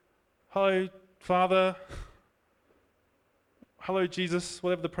 hello, Father. Hello, Jesus,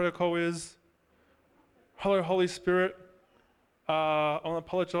 whatever the protocol is. Hello, Holy Spirit. I want to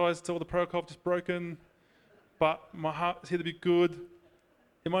apologize to all the protocol I've just broken, but my heart is here to be good.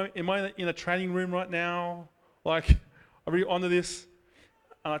 Am I in a training room right now? Like, I really honor this,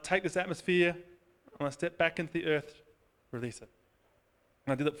 and I take this atmosphere, and I step back into the earth, release it.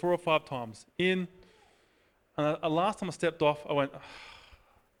 And I did it 4 or 5 times. And last time I stepped off, I went, oh,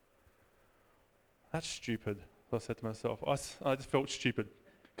 that's stupid. I said to myself, I just felt stupid.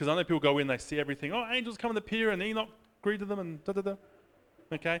 Because I know people go in, they see everything. Oh, angels come and appear, and Enoch greeted them, and da-da-da.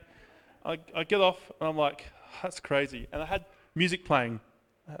 Okay? I get off, and I'm like, that's crazy. And I had music playing,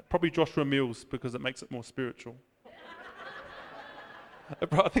 probably Joshua Mills, because it makes it more spiritual.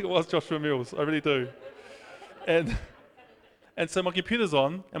 I think it was Joshua Mills, I really do. And so my computer's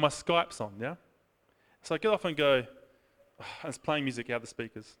on, and my Skype's on, yeah? So I get off and go, and it's playing music out of the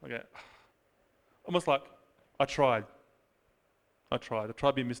speakers. I go, almost like, I tried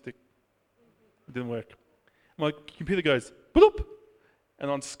to be a mystic. It didn't work. My computer goes, bloop! And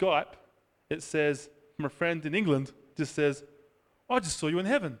on Skype, it says, from a friend in England, just says, I just saw you in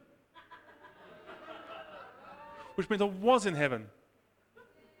heaven. Which means I was in heaven.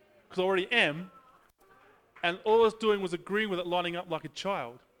 Because I already am. And all I was doing was agreeing with it, lining up like a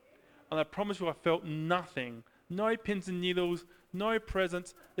child. And I promise you I felt nothing. No pins and needles, no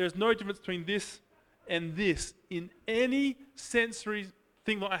presents. There's no difference between this and this in any sensory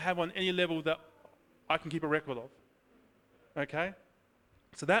thing that I have on any level that I can keep a record of. Okay?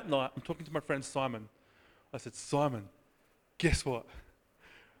 So that night, I'm talking to my friend Simon. I said, Simon, guess what?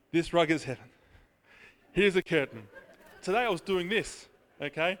 This rug is heaven. Here's a curtain. Today I was doing this.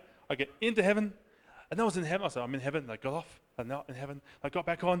 Okay? I get into heaven. And I was in heaven. I said, I'm in heaven. And I got off. I'm not in heaven. I got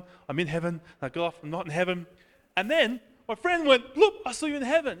back on. I'm in heaven. And I got off. I'm not in heaven. And then my friend went, look, I saw you in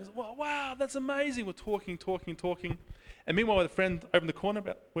heaven. I said, wow, that's amazing. We're talking. And meanwhile, I had a friend over in the corner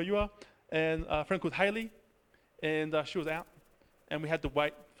about where you are, and a friend called Haley, and she was out. And we had to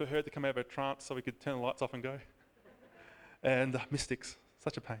wait for her to come out of her trance so we could turn the lights off and go. And mystics,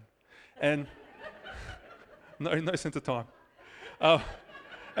 such a pain. And no sense of time.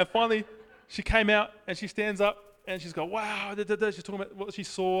 And finally, she came out and she stands up and she's going, wow, she's talking about what she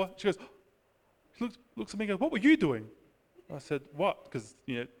saw. She goes, she looks at me and goes, what were you doing? I said, what? Because,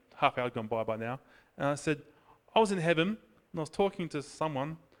 half hour had gone by now. And I said, I was in heaven and I was talking to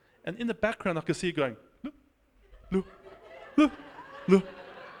someone, and in the background I could see her going, look.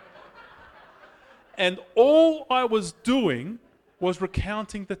 And all I was doing was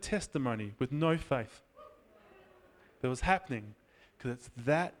recounting the testimony with no faith that was happening, because it's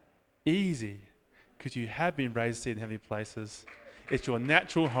that easy, because you have been raised in heavenly places. It's your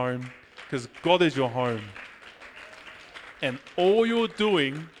natural home, because God is your home. And all you're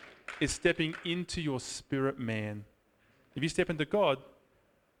doing is stepping into your spirit man. If you step into God,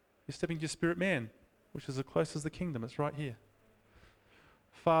 you're stepping into your spirit man, which is the closest to the kingdom. It's right here.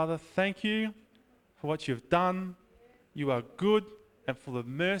 Father, thank you for what you've done. You are good and full of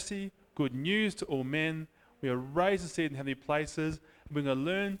mercy, good news to all men. We are raised and seated in heavenly places. We're going to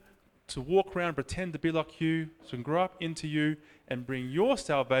learn to walk around and pretend to be like you, so we can grow up into you and bring your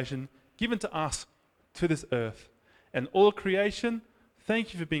salvation given to us to this earth. And all creation,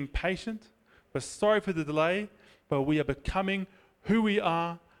 thank you for being patient. We're sorry for the delay, but we are becoming who we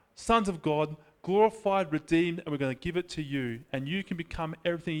are, sons of God, glorified, redeemed, and we're going to give it to you. And you can become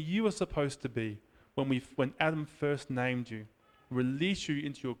everything you were supposed to be when Adam first named you. Release you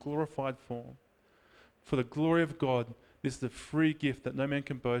into your glorified form. For the glory of God, this is a free gift that no man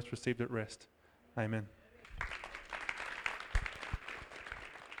can boast, received at rest. Amen.